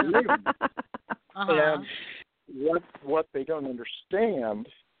around the room. And what they don't understand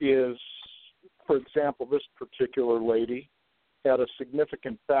is, for example, this particular lady had a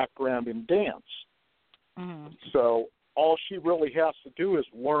significant background in dance. So all she really has to do is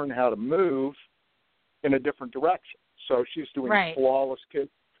learn how to move in a different direction. So she's doing flawless kicks,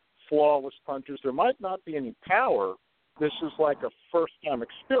 flawless punches. There might not be any power. This is like a first-time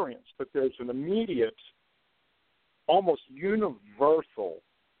experience, but there's an immediate, almost universal,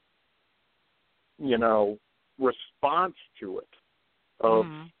 response to it of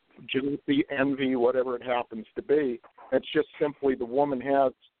jealousy, envy, whatever it happens to be. It's just simply the woman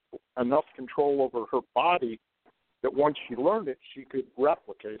has enough control over her body that once she learned it, she could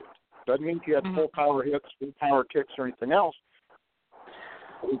replicate it. Doesn't mean she had full power hits, full power kicks, or anything else.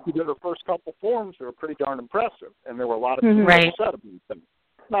 If you did her first couple forms, they were pretty darn impressive, and there were a lot of people upset about them.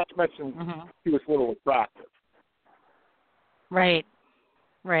 Not to mention she was a little attractive. Right.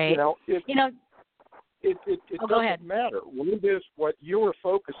 It doesn't matter. What it is, what you were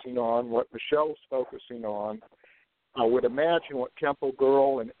focusing on, what Michelle's focusing on, I would imagine what Kempo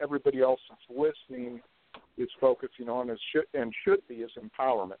Girl and everybody else that's listening is focusing on should be is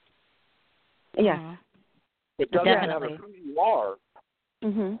empowerment. Yeah. It doesn't matter who you are.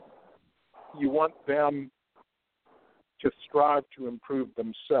 You want them to strive to improve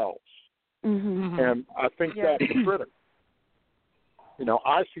themselves. And I think that's critical.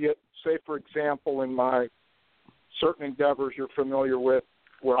 I see it, say, for example, in my certain endeavors you're familiar with,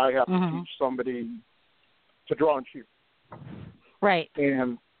 where I have to teach somebody to draw and shoot. Right.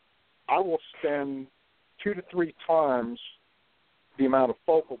 And I will spend 2 to 3 times the amount of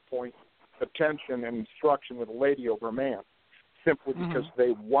focal point, attention, and instruction with a lady over a man, simply because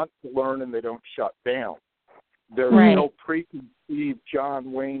they want to learn and they don't shut down. There's no preconceived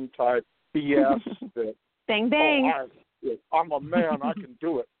John Wayne type BS that bang bang. I'm a man, I can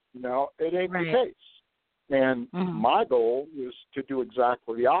do it. It ain't the case. And my goal is to do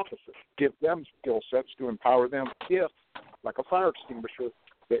exactly the opposite. Give them skill sets to empower them if, like a fire extinguisher,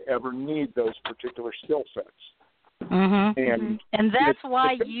 they ever need those particular skill sets. And that's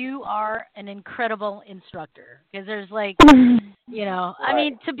why you are an incredible instructor, because there's I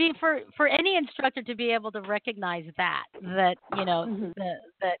mean, to be for any instructor to be able to recognize that that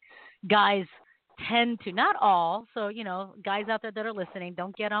guys tend to, not all, so guys out there that are listening,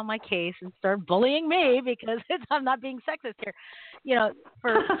 don't get on my case and start bullying me because I'm not being sexist here.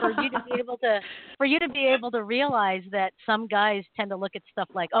 For you to be able to realize that some guys tend to look at stuff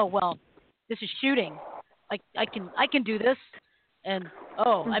like, oh well, this is shooting. I can do this, and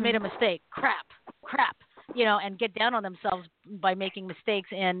I made a mistake. Crap, and get down on themselves by making mistakes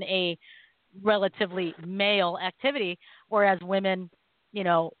in a relatively male activity, whereas women,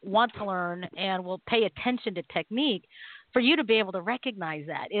 want to learn and will pay attention to technique. For you to be able to recognize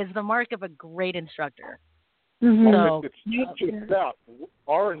that is the mark of a great instructor. So it's not just that.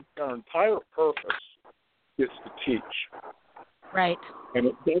 Our entire purpose is to teach. Right. And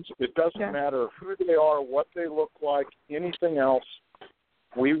it doesn't matter who they are, what they look like, anything else.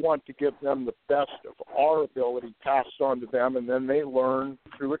 We want to give them the best of our ability passed on to them, and then they learn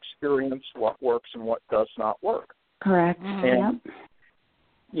through experience what works and what does not work. Correct. And,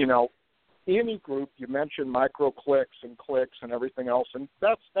 any group, you mentioned micro clicks and everything else, and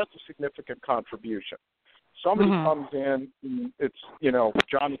that's a significant contribution. Somebody comes in, and it's,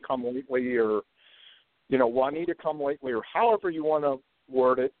 Johnny come lately, or Juanita come lately, or however you want to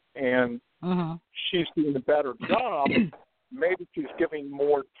word it, and she's doing a better job. Maybe she's giving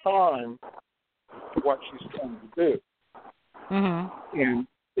more time to what she's trying to do. And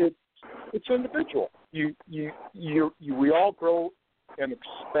it's individual. We all grow and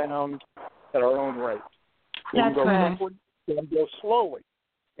expound at our own rate. Some go quickly, some go slowly,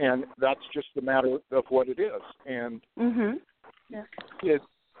 and that's just a matter of what it is. And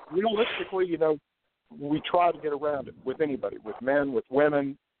realistically, we try to get around it with anybody, with men, with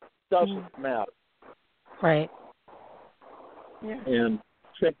women, doesn't matter. Right. And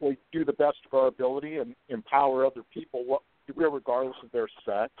simply do the best of our ability and empower other people regardless of their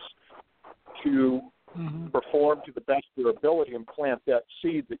sex, to perform to the best of their ability and plant that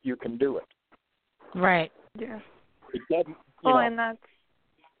seed that you can do it. Right. Yeah. It doesn't. And that's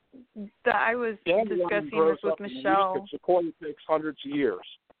that I was discussing this with Michelle. Sequoia takes hundreds of years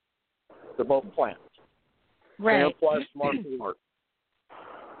to both plant. Right. And applies to martial art.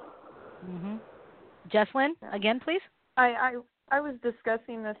 Jesslyn, again, please. I was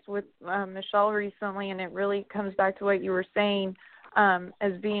discussing this with Michelle recently, and it really comes back to what you were saying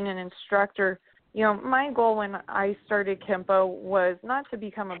as being an instructor. You know, my goal when I started Kempo was not to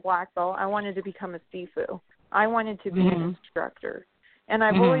become a black belt. I wanted to become a Sifu. I wanted to be an instructor. And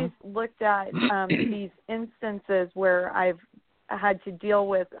I've always looked at these instances where I've had to deal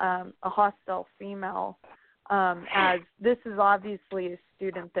with a hostile female as this is obviously a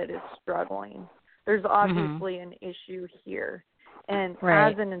student that is struggling. There's obviously an issue here. And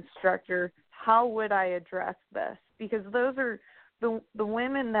as an instructor, how would I address this? Because those are the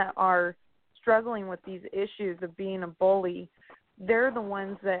women that are struggling with these issues of being a bully. They're the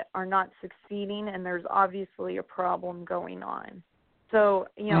ones that are not succeeding, and there's obviously a problem going on. So,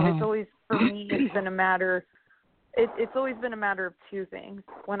 you know, it's always, for me, it's been a matter, it's always been a matter of two things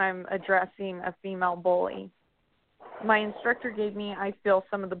when I'm addressing a female bully. My instructor gave me, I feel,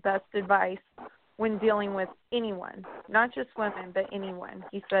 some of the best advice when dealing with anyone, not just women, but anyone.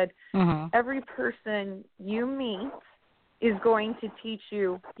 He said, every person you meet is going to teach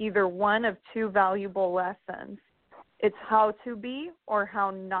you either one of two valuable lessons. It's how to be or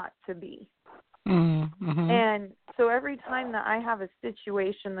how not to be. And so every time that I have a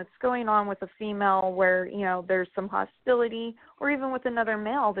situation that's going on with a female where, you know, there's some hostility, or even with another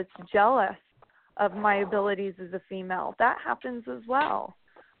male that's jealous of my abilities as a female, that happens as well.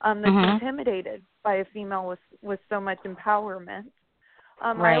 That's intimidated by a female with so much empowerment.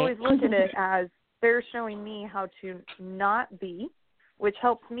 I always look at it as they're showing me how to not be, which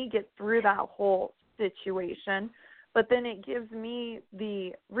helps me get through that whole situation. But then it gives me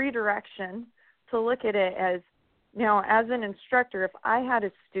the redirection to look at it as, you know, as an instructor, if I had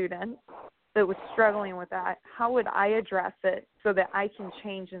a student that was struggling with that, how would I address it so that I can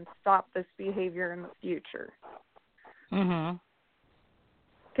change and stop this behavior in the future? Because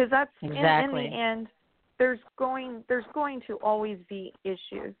that's, in the end, there's going to always be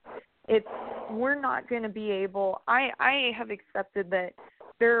issues. We're not going to be able, I have accepted that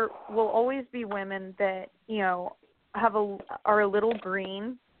there will always be women that, you know, are a little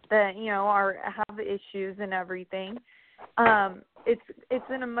green, that, you know, have issues and everything. It's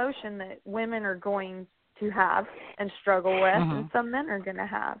an emotion that women are going to have and struggle with, and some men are going to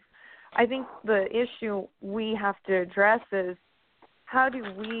have. I think the issue we have to address is, how do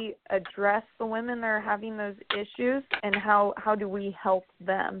we address the women that are having those issues, and how do we help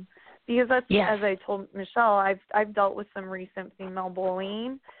them? Because that's, as I told Michelle, I've dealt with some recent female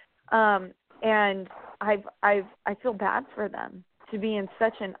bullying, and I feel bad for them to be in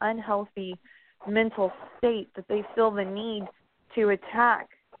such an unhealthy mental state that they feel the need to attack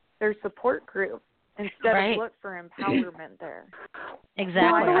their support group instead of look for empowerment there. Exactly.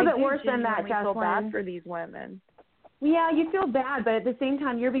 It's a little bit worse than that, Jesslyn. I feel bad for these women. Yeah, you feel bad, but at the same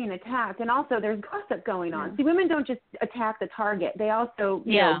time, you're being attacked, and also there's gossip going on. See, women don't just attack the target; they also,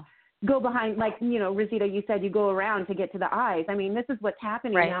 you know, go behind. Like, you know, Rosita, you said you go around to get to the eyes. I mean, this is what's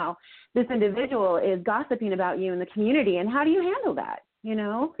happening now. This individual is gossiping about you in the community, and how do you handle that? You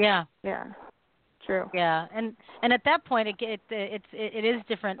know? Yeah. True. Yeah, and at that point, it is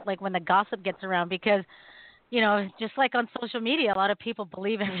different. Like when the gossip gets around, because, you know, just like on social media, a lot of people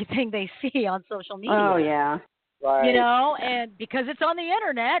believe everything they see on social media. Oh yeah. Right. You know, and because it's on the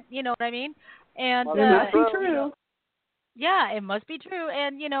internet, you know what I mean? And it must be true. Yeah, it must be true.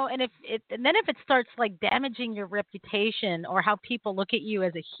 And, you know, and if it starts like damaging your reputation or how people look at you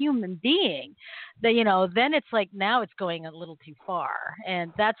as a human being, then, you know, then it's like, now it's going a little too far.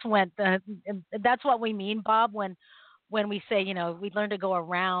 And that's that's what we mean, Bob, when we say, you know, we learn to go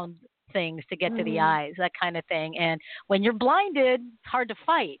around things to get to the eyes, that kind of thing. And when you're blinded, it's hard to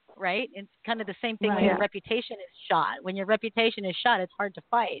fight, right? It's kind of the same thing when your reputation is shot. When your reputation is shot, it's hard to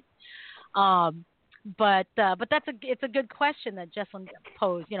fight. But it's a good question that Jesslyn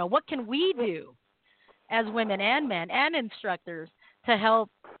posed. You know, what can we do as women and men and instructors to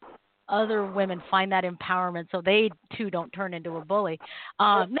help other women find that empowerment so they too don't turn into a bully?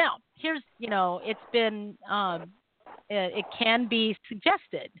 Now, here's, you know, it's been it can be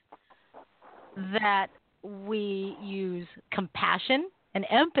suggested that we use compassion and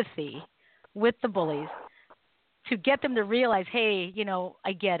empathy with the bullies to get them to realize, hey, you know,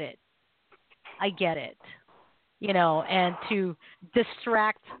 I get it, you know, and to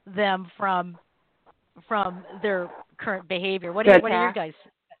distract them from their current behavior. What are your guys?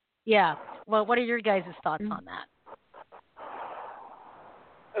 Yeah. Well, what are your guys' thoughts on that?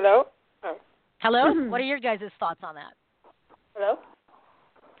 Hello? Oh. Hello? What are your guys' thoughts on that? Hello?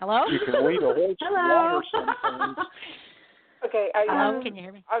 Hello? You can lead a horse to water sometimes. Okay. Hello? Can you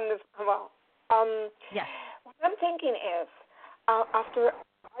hear me? Yes. What I'm thinking is, after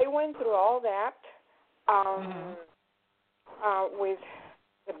I went through all that with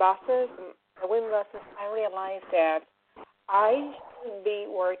the bosses, the women bosses, I realized that I should be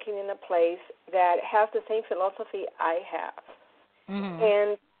working in a place that has the same philosophy I have.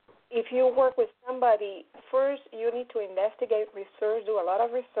 And if you work with somebody, first you need to investigate, research, do a lot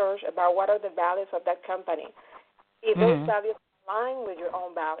of research about what are the values of that company. If those values align with your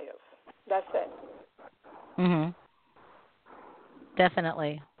own values, that's it.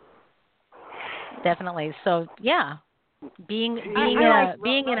 Definitely. So yeah, being in a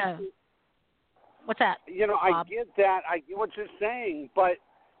what's that? I get that. I get what you're saying, but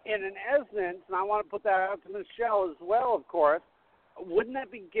in an essence, and I want to put that out to Michelle as well, of course. Wouldn't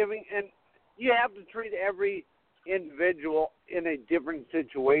that be giving? And you have to treat every individual in a different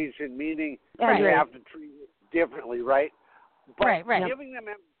situation, meaning you have to treat it differently, right? But giving them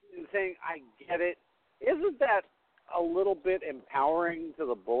empathy and saying, "I get it," isn't that a little bit empowering to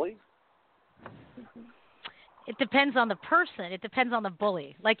the bully? It depends on the person. It depends on the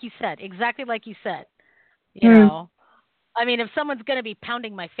bully, like you said, exactly like you said. You know, I mean, if someone's going to be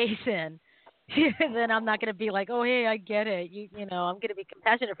pounding my face in, then I'm not going to be like, oh, hey, I get it. You know, I'm going to be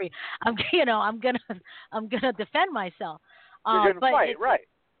compassionate for you. I'm going to defend myself. You're going to fight, right?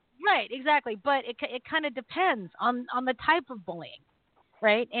 Right, exactly. But it kind of depends on the type of bullying,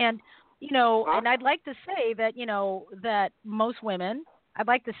 right? And and I'd like to say that that most women, I'd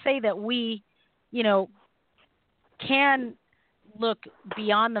like to say that we, can look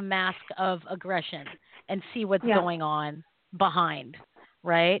beyond the mask of aggression and see what's going on behind,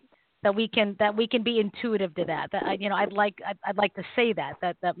 right? That we can be intuitive to that. That I'd like to say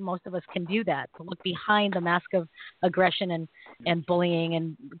that most of us can do that, to look behind the mask of aggression and bullying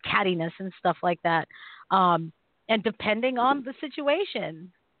and cattiness and stuff like that. And depending on the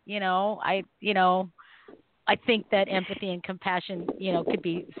situation, I think that empathy and compassion, could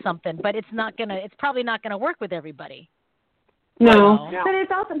be something, but it's probably not gonna work with everybody. No, but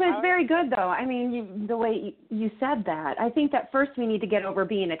it's very good though. I mean, the way you said that, I think that first we need to get over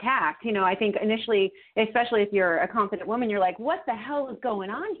being attacked. I think initially, especially if you're a confident woman, you're like, what the hell is going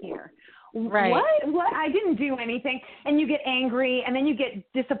on here? Right. What? I didn't do anything. And you get angry, and then you get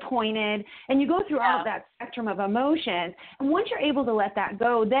disappointed, and you go through all of that spectrum of emotions. And once you're able to let that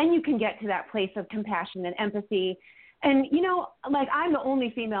go, then you can get to that place of compassion and empathy. And, I'm the only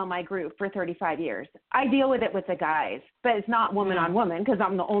female in my group for 35 years. I deal with it with the guys, but it's not woman on woman because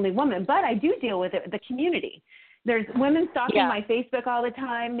I'm the only woman. But I do deal with it with the community. There's women stalking my Facebook all the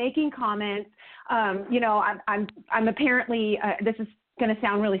time, making comments. I'm apparently, this is going to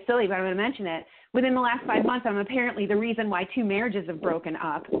sound really silly, but I'm going to mention it. Within the last 5 months, I'm apparently the reason why 2 marriages have broken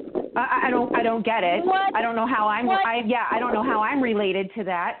up. I don't get it. What? I don't know how I don't know how I'm related to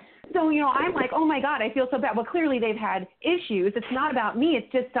that. So, I'm like, oh my God, I feel so bad. Well, clearly they've had issues. It's not about me.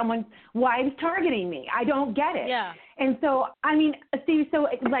 It's just someone's wives targeting me. I don't get it. Yeah. And so, I mean, Steve, so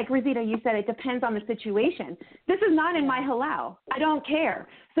like Rosita, you said, it depends on the situation. This is not in my halal. I don't care.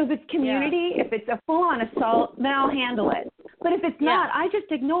 So if it's community, if it's a full-on assault, then I'll handle it. But if it's not, I just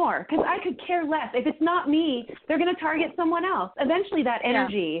ignore because I could care less. If it's not me, they're going to target someone else. Eventually that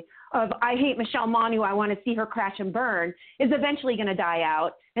energy of I hate Michelle Manu, I want to see her crash and burn, is eventually going to die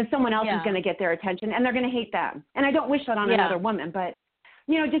out, and someone else is going to get their attention, and they're going to hate them. And I don't wish that on another woman, but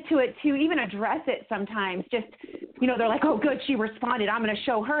just to even address it sometimes, just they're like, oh good, she responded, I'm going to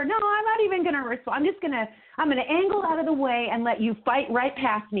show her. No, I'm not even going to respond. I'm going to angle out of the way and let you fight right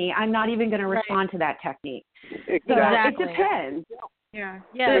past me. I'm not even going to respond to that technique. Exactly. So it depends. Yeah,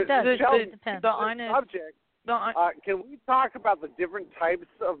 it does. It depends. The subject. Can we talk about the different types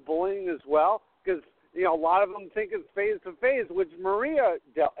of bullying as well? Because a lot of them think it's face to face, which Maria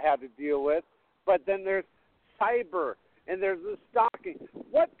had to deal with. But then there's cyber, and there's the stalking.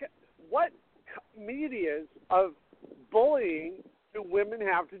 What medias of bullying do women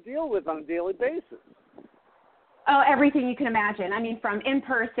have to deal with on a daily basis? Oh, everything you can imagine. I mean, from in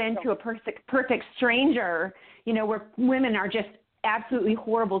person to a perfect stranger, where women are just absolutely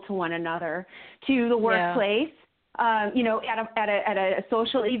horrible to one another, to the workplace, at a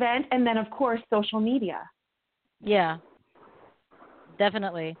social event, and then of course social media. Yeah,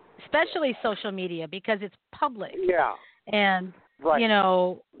 definitely, especially social media because it's public. Yeah, and and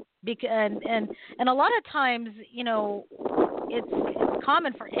a lot of times, it's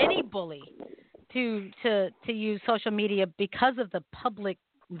common for any bully to use social media because of the public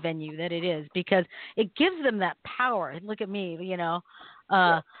venue that it is, because it gives them that power. Look at me, listen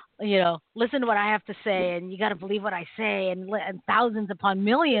to what I have to say, and you got to believe what I say, and thousands upon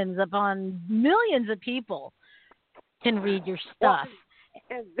millions of people can read your stuff.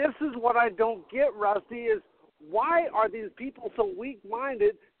 And this is what I don't get, Rusty, is why are these people so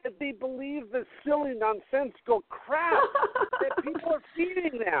weak-minded that they believe the silly, nonsensical crap that people are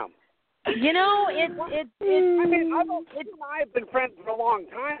feeding them? I mean, I've been friends for a long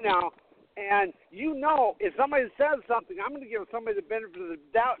time now, and if somebody says something, I'm going to give somebody the benefit of the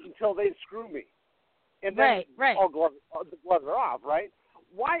doubt until they screw me. And then all the gloves are off, right?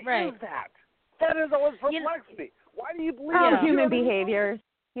 Why is that? That has always perplexed me. Why do you believe human behaviors,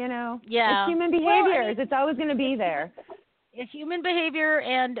 Yeah. It's human behaviors. It's always going to be there. It's human behavior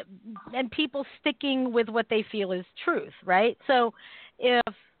and people sticking with what they feel is truth, right? So if,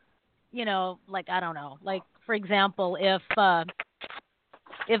 I don't know, like, for example, if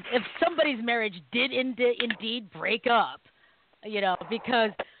somebody's marriage did indeed break up,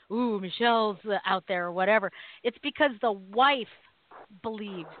 because, Michelle's out there or whatever, it's because the wife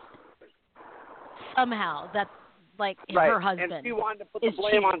believes somehow that, like, her husband. And she wanted to put the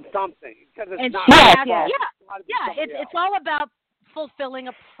blame on something because it's and not her fault. It's all about fulfilling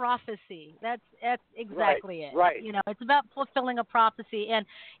a prophecy. That's exactly it. Right. It's about fulfilling a prophecy, and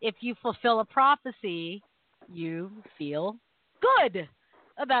if you fulfill a prophecy, you feel good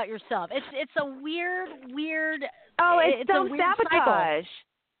about yourself. It's a weird. It's self-sabotage.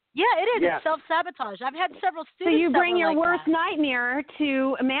 Yeah, it is. Yeah. It's self-sabotage. I've had several students. So you bring your like worst that. nightmare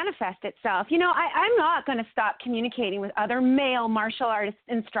to manifest itself. I'm not going to stop communicating with other male martial artist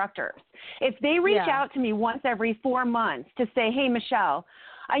instructors. If they reach out to me once every 4 months to say, hey, Michelle,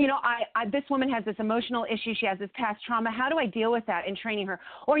 this woman has this emotional issue. She has this past trauma. How do I deal with that in training her?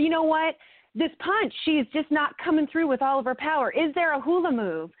 Or you know what? This punch, she's just not coming through with all of her power. Is there a hula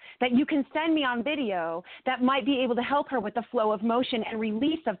move that you can send me on video that might be able to help her with the flow of motion and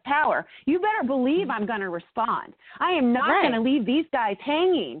release of power? You better believe I'm going to respond. I am not going to leave these guys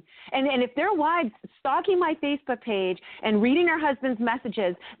hanging. And if their wives stalking my Facebook page and reading her husband's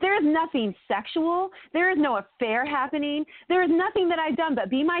messages, there is nothing sexual. There is no affair happening. There is nothing that I've done but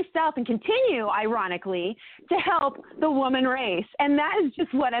be myself and continue, ironically, to help the woman race. And that is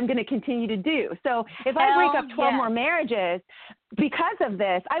just what I'm going to continue to do. So if I break up 12 more marriages because of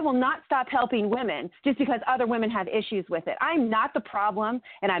this, I will not stop helping women just because other women have issues with it. I'm not the problem,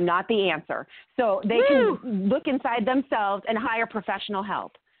 and I'm not the answer. So they can look inside themselves and hire professional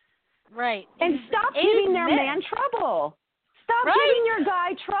help. Right. And stop giving their man trouble. Stop giving your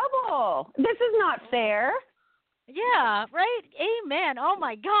guy trouble. This is not fair. Yeah, right? Amen. Oh,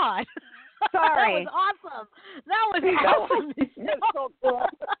 my God. Sorry. That was awesome. So cool.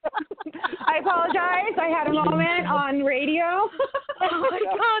 I apologize. I had a moment on radio. Oh, my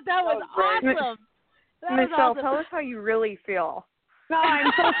God. That was awesome. Michelle, tell us how you really feel. No,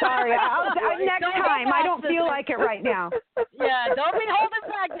 I'm so sorry. Next time. I don't feel like it right now. Yeah, don't be holding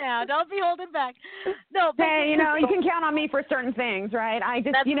back now. Don't be holding back. No, but hey, you can count on me for certain things, right? I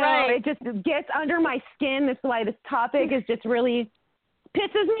just, it just gets under my skin. That's why this topic is just really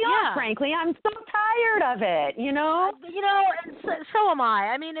pisses me off, frankly. I'm so tired of it, and so am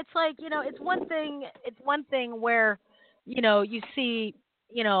I. I mean, it's like, it's one thing where, you see,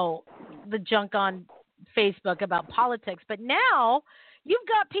 the junk on Facebook about politics, but now you've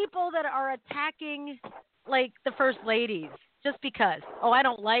got people that are attacking, like, the first ladies just because, I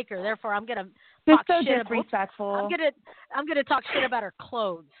don't like her, therefore I'm going to talk shit disrespectful. I'm going to talk shit about her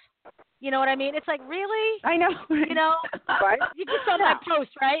clothes. You know what I mean? It's like, really? I know. Right? You just saw my post,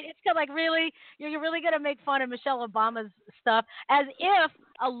 right? It's kind of like, really? You're really going to make fun of Michelle Obama's stuff as if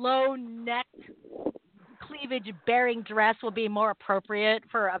a low-necked, cleavage-bearing dress will be more appropriate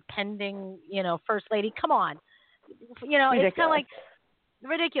for a pending, first lady. Come on. It's kind of like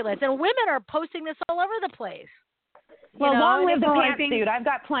ridiculous. And women are posting this all over the place. Well, long live the pantsuit. I've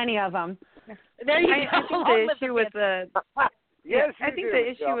got plenty of them. There you go. I think the issue with the... Yes, I think the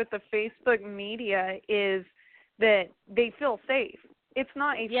issue with the Facebook media is that they feel safe. It's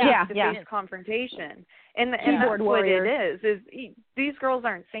not a face-to-face confrontation. And that's what it is these girls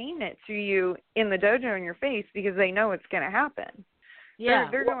aren't saying it to you in the dojo in your face because they know it's going to happen. Yeah,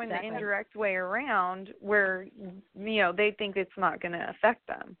 they're going the indirect way around where, they think it's not going to affect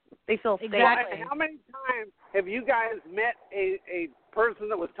them. They feel safe. How many times have you guys met a person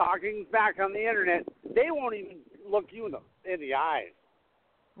that was talking back on the internet? They won't even look you in the eyes.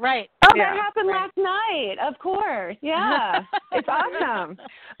 Right. Oh, that happened last night. Of course. Yeah. It's awesome.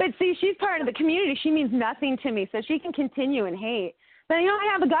 But see, she's part of the community. She means nothing to me, so she can continue and hate. But, I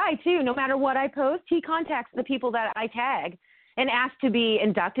have a guy, too. No matter what I post, he contacts the people that I tag and asks to be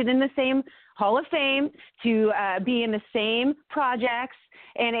inducted in the same Hall of Fame, to be in the same projects,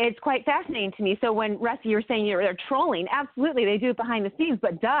 and it's quite fascinating to me. So when, Rusty, you're saying they're trolling, absolutely, they do it behind the scenes,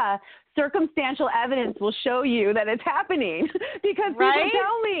 but circumstantial evidence will show you that it's happening because people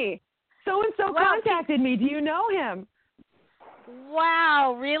tell me, so-and-so contacted me. Do you know him?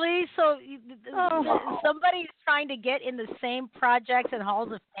 Wow, really? So somebody's trying to get in the same projects and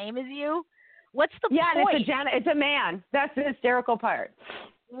halls of fame as you? What's the point? Yeah, it's a man. That's the hysterical part.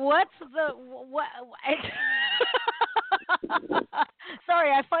 What's the what?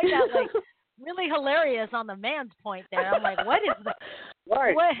 Sorry, I find that really hilarious on the man's point there. I'm like, what is the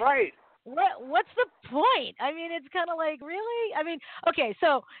right? What's the point? I mean, it's kind of like, really? I mean, okay,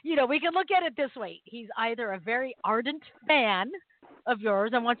 so, we can look at it this way. He's either a very ardent fan of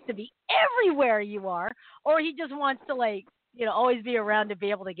yours and wants to be everywhere you are, or he just wants to, always be around to be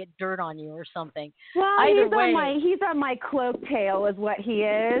able to get dirt on you or something. Well, he's on my cloak tail is what he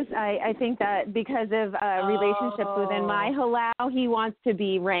is. I think that because of relationships within my halal, he wants to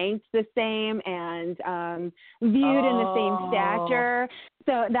be ranked the same and viewed in the same stature.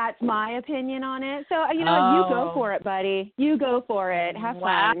 So that's my opinion on it. So, you go for it, buddy. You go for it. Have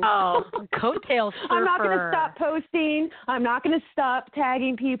fun. Wow. Coattail surfer. I'm not going to stop posting. I'm not going to stop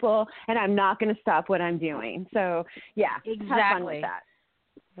tagging people. And I'm not going to stop what I'm doing. So, yeah. Exactly. Have fun with that.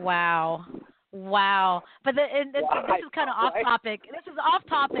 Wow. But this is kind of off topic. This is off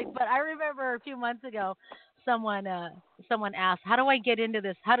topic, but I remember a few months ago someone asked, how do I get into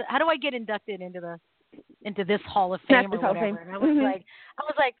this? How do I get inducted into this Hall of Fame or whatever? And I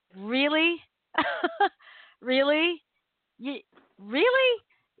was like, really? Really? Really?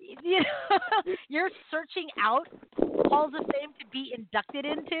 You're searching out Halls of Fame to be inducted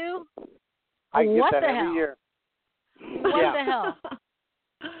into? I get what that the every hell? year. What the hell?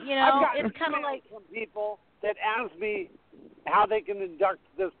 It's kind of like some people that ask me how they can induct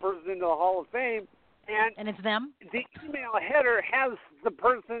this person into the Hall of Fame, and it's them. The email header has the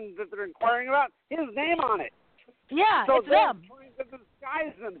person that they're inquiring about, his name on it. Yeah, so it's them. Trying to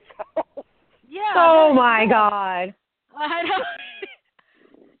disguise themselves. Yeah. Oh my God. I know.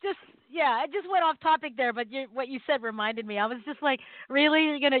 I just went off topic there, but what you said reminded me. I was just like, really,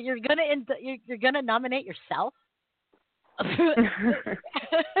 you're gonna nominate yourself?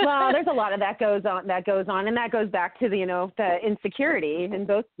 Well, there's a lot of that goes on, and that goes back to the insecurity in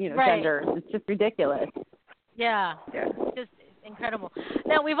both genders. It's just ridiculous. Yeah. Just incredible.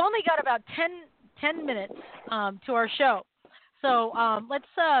 Now we've only got about 10 minutes to our show, so let's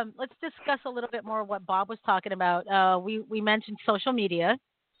discuss a little bit more what Bob was talking about. We mentioned social media.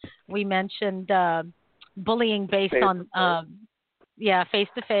 We mentioned bullying based on face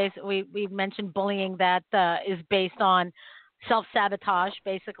to face. We mentioned bullying that is based on self-sabotage,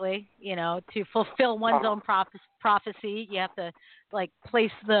 basically. To fulfill one's own prophecy, you have to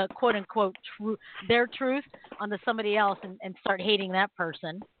place the quote unquote their truth onto somebody else and start hating that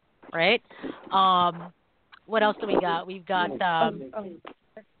person, right? What else do we got? We've got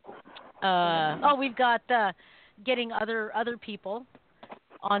we've got getting other people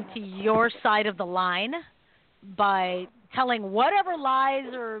onto your side of the line by telling whatever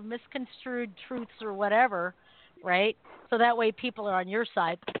lies or misconstrued truths or whatever, right? So that way people are on your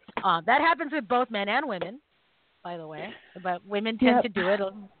side. That happens with both men and women, by the way, but women tend to do it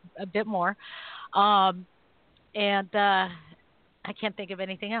a bit more. And I can't think of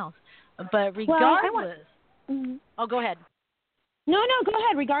anything else. But regardless... Oh, go ahead. No, go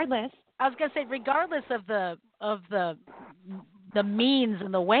ahead, regardless. I was going to say, regardless of the means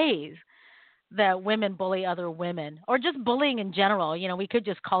and the ways that women bully other women, or just bullying in general. We could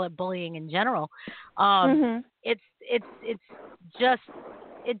just call it bullying in general. It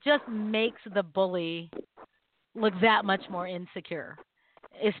just makes the bully look that much more insecure,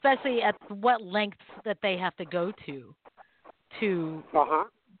 especially at what lengths that they have to go to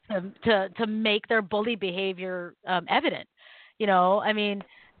make their bully behavior evident. I mean,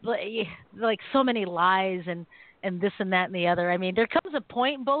 like so many lies and this and that and the other. I mean, there comes a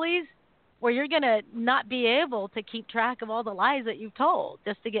point, bullies, where you're going to not be able to keep track of all the lies that you've told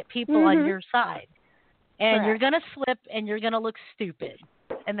just to get people on your side. And you're going to slip and you're going to look stupid.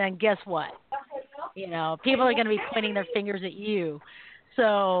 And then guess what? People are going to be pointing their fingers at you.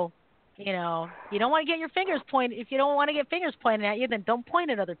 So, you don't want to get your fingers pointed. If you don't want to get fingers pointed at you, then don't point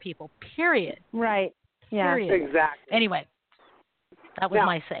at other people, period. Right. Yeah. Period. Exactly. Anyway, that was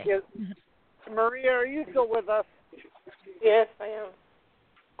my say. Maria, are you still with us? Yes, I am.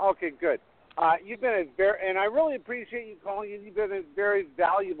 Okay, good. You've been and I really appreciate you calling in. You've been a very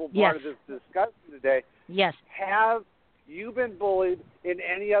valuable part of this discussion today. Yes. Have you been bullied in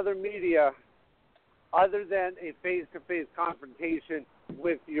any other media other than a face-to-face confrontation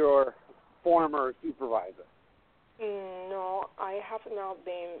with your former supervisor? No, I have not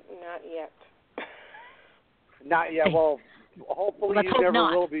been, not yet. Not yet. Well, hopefully Let's you hope never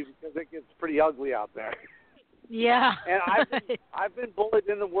not. will be, because it gets pretty ugly out there. Yeah. And I've been bullied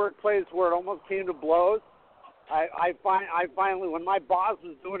in the workplace where it almost came to blows. I finally, when my boss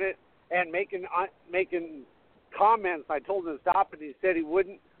was doing it and making comments, I told him to stop, and he said he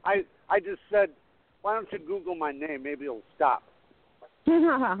wouldn't. I just said, why don't you Google my name? Maybe it'll stop.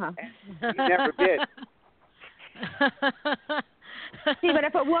 And he never did. See, but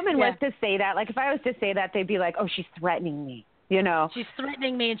if a woman was to say that, like if I was to say that, they'd be like, oh, she's threatening me, you know. She's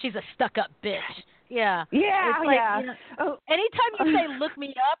threatening me, and she's a stuck-up bitch. Yeah. Yeah, it's like, yeah. You know, anytime you say look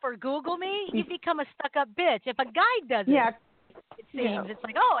me up or Google me, you become a stuck-up bitch. If a guy does it, it seems, it's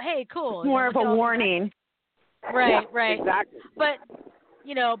like, oh, hey, cool. More of a warning. Right, right. Exactly. But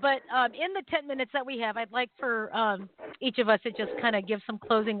in the 10 minutes that we have, I'd like for each of us to just kind of give some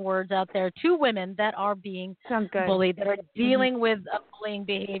closing words out there to women that are being bullied, that are dealing with bullying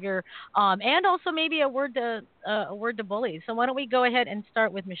behavior, and also maybe a word to bullies. So why don't we go ahead and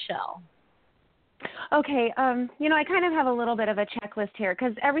start with Michelle? Okay, I kind of have a little bit of a checklist here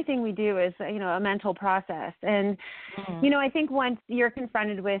because everything we do is, a mental process. And, I think once you're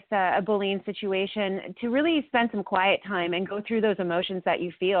confronted with a bullying situation, to really spend some quiet time and go through those emotions that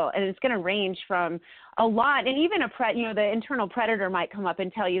you feel. And it's going to range from a lot. And even the internal predator might come up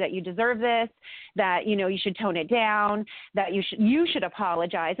and tell you that you deserve this, that, you should tone it down, that you should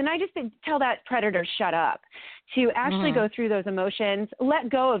apologize. And I just tell that predator, shut up. To actually go through those emotions, let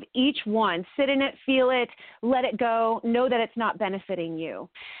go of each one, sit in it, feel it, let it go, know that it's not benefiting you.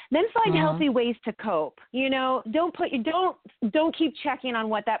 Then find healthy ways to cope. Don't keep checking on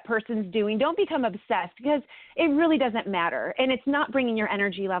what that person's doing. Don't become obsessed because it really doesn't matter. And it's not bringing your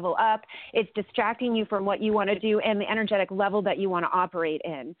energy level up. It's distracting you from what you want to do and the energetic level that you want to operate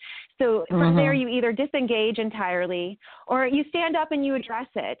in. So from there, you either disengage entirely or you stand up and you address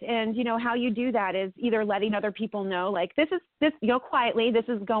it. And, how you do that is either letting other people know, like, this, quietly, this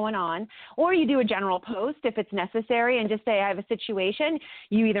is going on, or you do a general post if it's necessary and just say, I have a situation.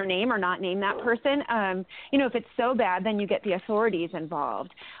 You either name or not name that person. If it's so bad, then you get the authorities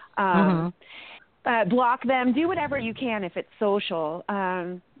involved. Block them, do whatever you can if it's social,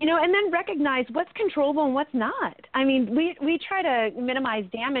 and then recognize what's controllable and what's not. I mean, we try to minimize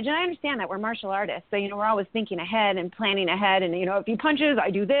damage, and I understand that we're martial artists, so, we're always thinking ahead and planning ahead, and, if he punches, I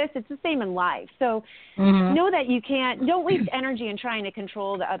do this. It's the same in life. So know that don't waste energy in trying to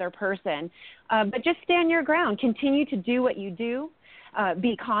control the other person, but just stand your ground. Continue to do what you do.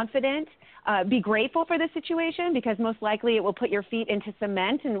 Be confident. Be grateful for the situation because most likely it will put your feet into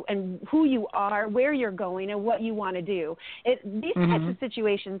cement and who you are, where you're going, and what you want to do. These types of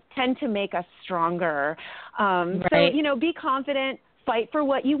situations tend to make us stronger. So, be confident, fight for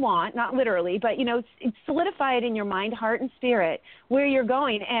what you want, not literally, but, solidify it in your mind, heart, and spirit where you're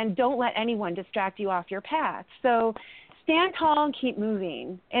going, and don't let anyone distract you off your path. So stand tall and keep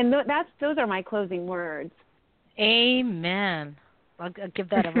moving. And those are my closing words. Amen. I'll give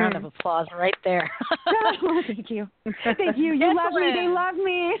that a round of applause right there. Oh, thank you. Thank you. You love me. They love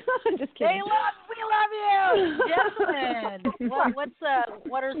me. Just kidding. We love you. Jessalyn,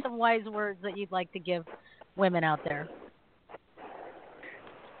 what are some wise words that you'd like to give women out there?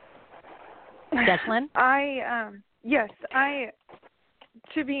 Jessalyn?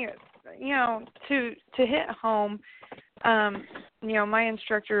 To hit home, my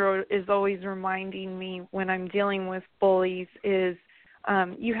instructor is always reminding me when I'm dealing with bullies is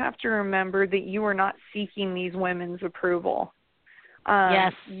you have to remember that you are not seeking these women's approval.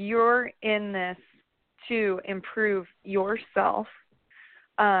 Yes. You're in this to improve yourself,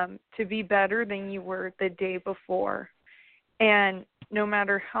 to be better than you were the day before. And no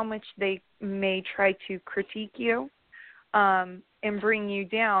matter how much they may try to critique you and bring you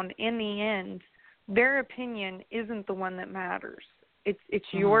down, in the end, their opinion isn't the one that matters. It's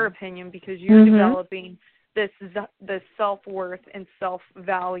your opinion because you're developing the self-worth and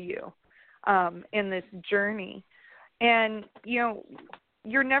self-value in this journey. And,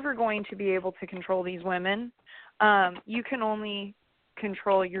 you're never going to be able to control these women. You can only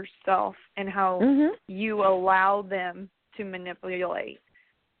control yourself and how you allow them to manipulate.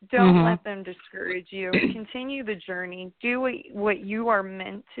 Don't let them discourage you. Continue the journey. Do what you are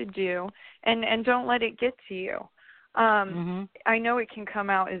meant to do, and don't let it get to you. I know it can come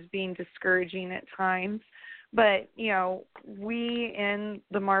out as being discouraging at times, but, we in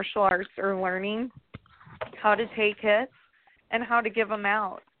the martial arts are learning how to take hits and how to give them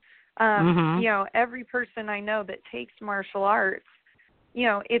out. You know, every person I know that takes martial arts, you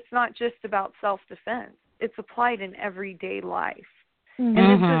know, it's not just about self-defense. It's applied in everyday life. And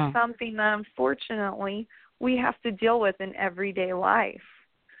this is something that, unfortunately, we have to deal with in everyday life.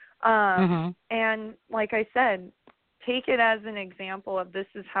 And like I said, take it as an example of this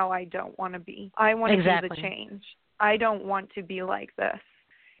is how I don't want to be. I want to be the change. I don't want to be like this.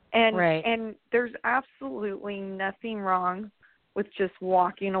 And there's absolutely nothing wrong with just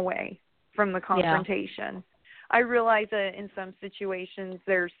walking away from the confrontation. Yeah. I realize that in some situations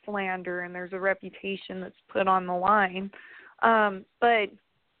there's slander and there's a reputation that's put on the line. But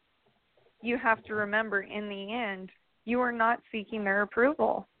you have to remember, in the end, you are not seeking their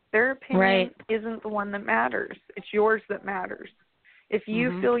approval. Their opinion isn't the one that matters. It's yours that matters. If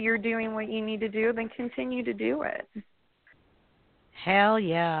you feel you're doing what you need to do, then continue to do it. Hell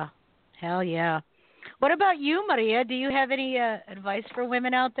yeah. Hell yeah. What about you, Maria? Do you have any advice for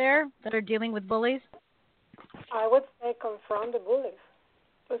women out there that are dealing with bullies? I would say confront the bullies.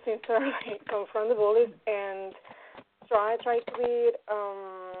 Sincerely, confront the bullies and try to be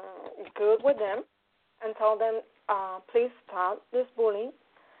good with them and tell them, please stop this bullying.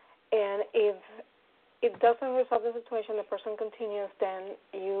 And if it doesn't resolve the situation, the person continues, then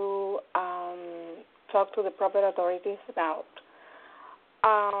you talk to the proper authorities about.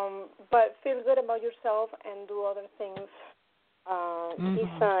 But feel good about yourself and do other things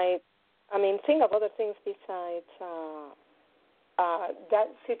besides, think of other things besides that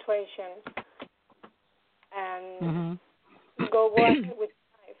situation and go ahead with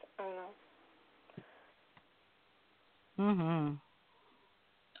life. I don't know.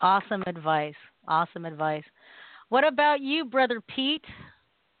 Awesome advice. Awesome advice. What about you, Brother Pete?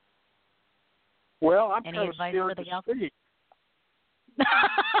 Well, I'm Any kind of advice scared for the to speak.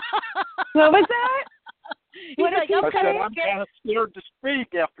 What was that? What I said I'm kind of scared to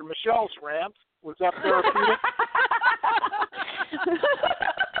speak after Michelle's rant. Was that therapeutic?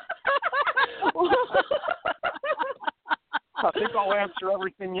 I think I'll answer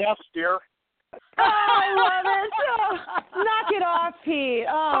everything yes, dear. Oh, I love it. Oh, knock it off, Pete.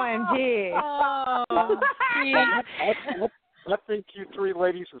 OMG. I think you three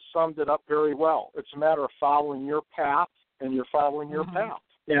ladies have summed it up very well. It's a matter of following your path, and you're following your path.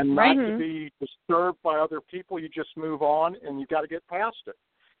 And not to be disturbed by other people, you just move on, and you got to get past it.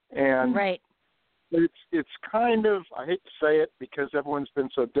 And it's kind of, I hate to say it because everyone's been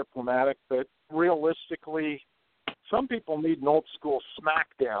so diplomatic, but realistically, some people need an old school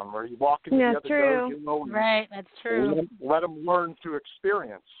smackdown where you walk into the other dojo. Right, that's true. Let them learn through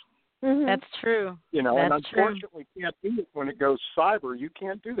experience. That's true. You know, and unfortunately, can't do it when it goes cyber. You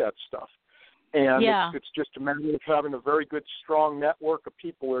can't do that stuff. And it's just a matter of having a very good, strong network of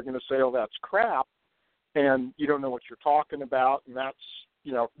people who are going to say, oh, that's crap, and you don't know what you're talking about, and that's,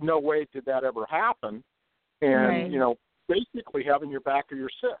 you know, no way did that ever happen. And, you know, basically having your back or your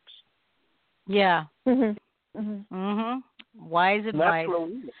six. Yeah. Wise advice.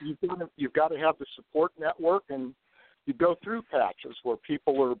 You've got to have the support network, and you go through patches where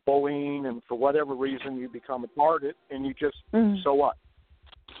people are bullying, and for whatever reason you become a part of it, and you just, so what?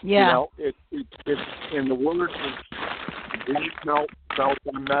 Yeah. You know, it's in the words of Black Belt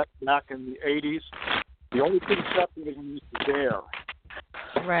I met back in the 80s, the only thing separating us is air.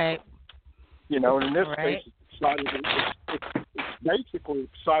 Right. You know, and in this case, it's basically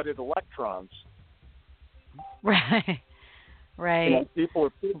excited electrons. Right. Right. You know, people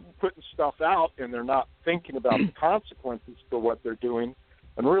are putting stuff out, and they're not thinking about the consequences for what they're doing.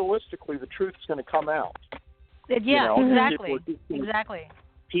 And realistically, the truth is going to come out. Yeah, you know, exactly.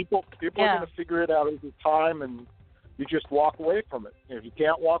 People are going to figure it out over time, and you just walk away from it. And if you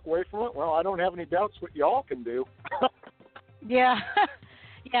can't walk away from it, well, I don't have any doubts what y'all can do. Yeah.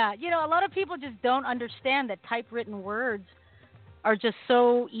 Yeah. You know, a lot of people just don't understand that typewritten words are just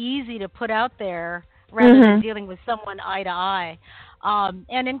so easy to put out there rather than dealing with someone eye to eye.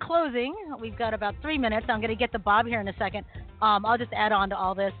 And in closing, we've got about 3 minutes. I'm going to get to Bob here in a second. I'll just add on to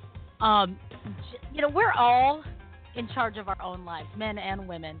all this. You know, we're all in charge of our own lives, men and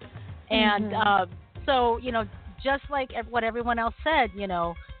women. And so, you know, just like what everyone else said, you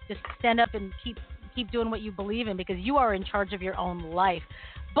know, just stand up and keep doing what you believe in, because you are in charge of your own life.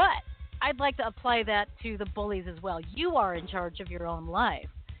 But I'd like to apply that to the bullies as well. You are in charge of your own life.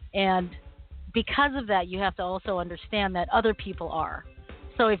 And because of that, you have to also understand that other people are.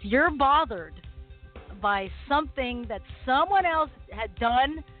 So if you're bothered by something that someone else had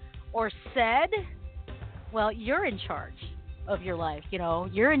done or said, well, you're in charge of your life. You know,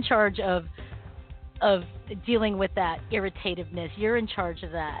 you're in charge of dealing with that irritativeness. You're in charge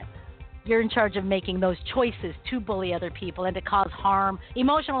of that. you're in charge of making those choices to bully other people and to cause harm,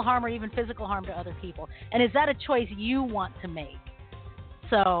 emotional harm or even physical harm to other people. And is that a choice you want to make?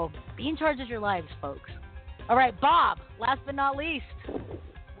 So be in charge of your lives, folks. All right, Bob, last but not least,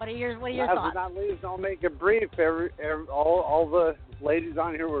 what are your thoughts? Last but not least, I'll make it brief. All the ladies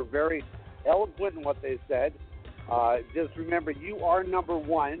on here were very eloquent in what they said. Just remember, you are number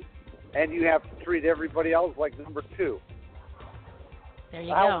one, and you have to treat everybody else like number two. There you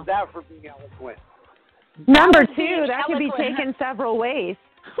go. How's that for being eloquent? Number two, that could be taken several ways.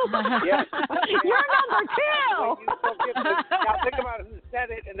 Yes. You're number two. Now think about who said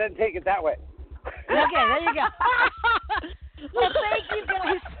it and then take it that way. Okay, there you go. Well, thank you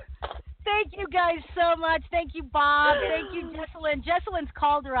guys. Thank you guys so much. Thank you, Bob. Thank you, Jesselyn. Jesselyn's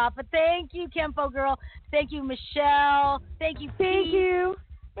call drop, but thank you, Kempo Girl. Thank you, Michelle. Thank you, Pete. Thank you.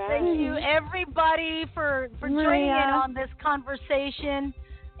 Thank you, everybody, for joining in on this conversation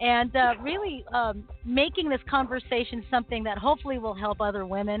and really making this conversation something that hopefully will help other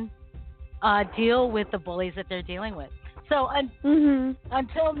women deal with the bullies that they're dealing with. So until I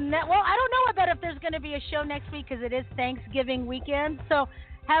don't know about if there's going to be a show next week because it is Thanksgiving weekend. So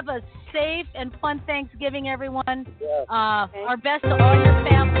have a safe and fun Thanksgiving, everyone. Yes. Our best to all your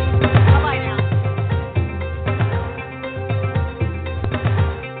families. Bye-bye now.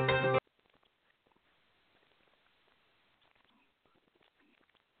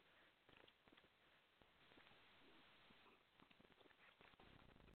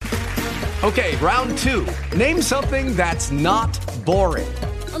 Okay, round two. Name something that's not boring.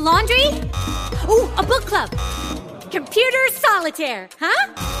 A laundry? Ooh, a book club. Computer solitaire,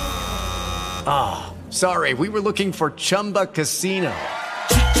 huh? Ah, sorry, we were looking for Chumba Casino.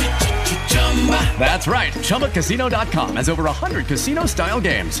 That's right, ChumbaCasino.com has over 100 casino-style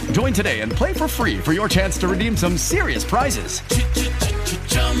games. Join today and play for free for your chance to redeem some serious prizes.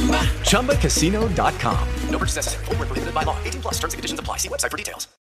 ChumbaCasino.com. No purchase necessary. Void where prohibited by law. 18+ terms and conditions apply. See website for details.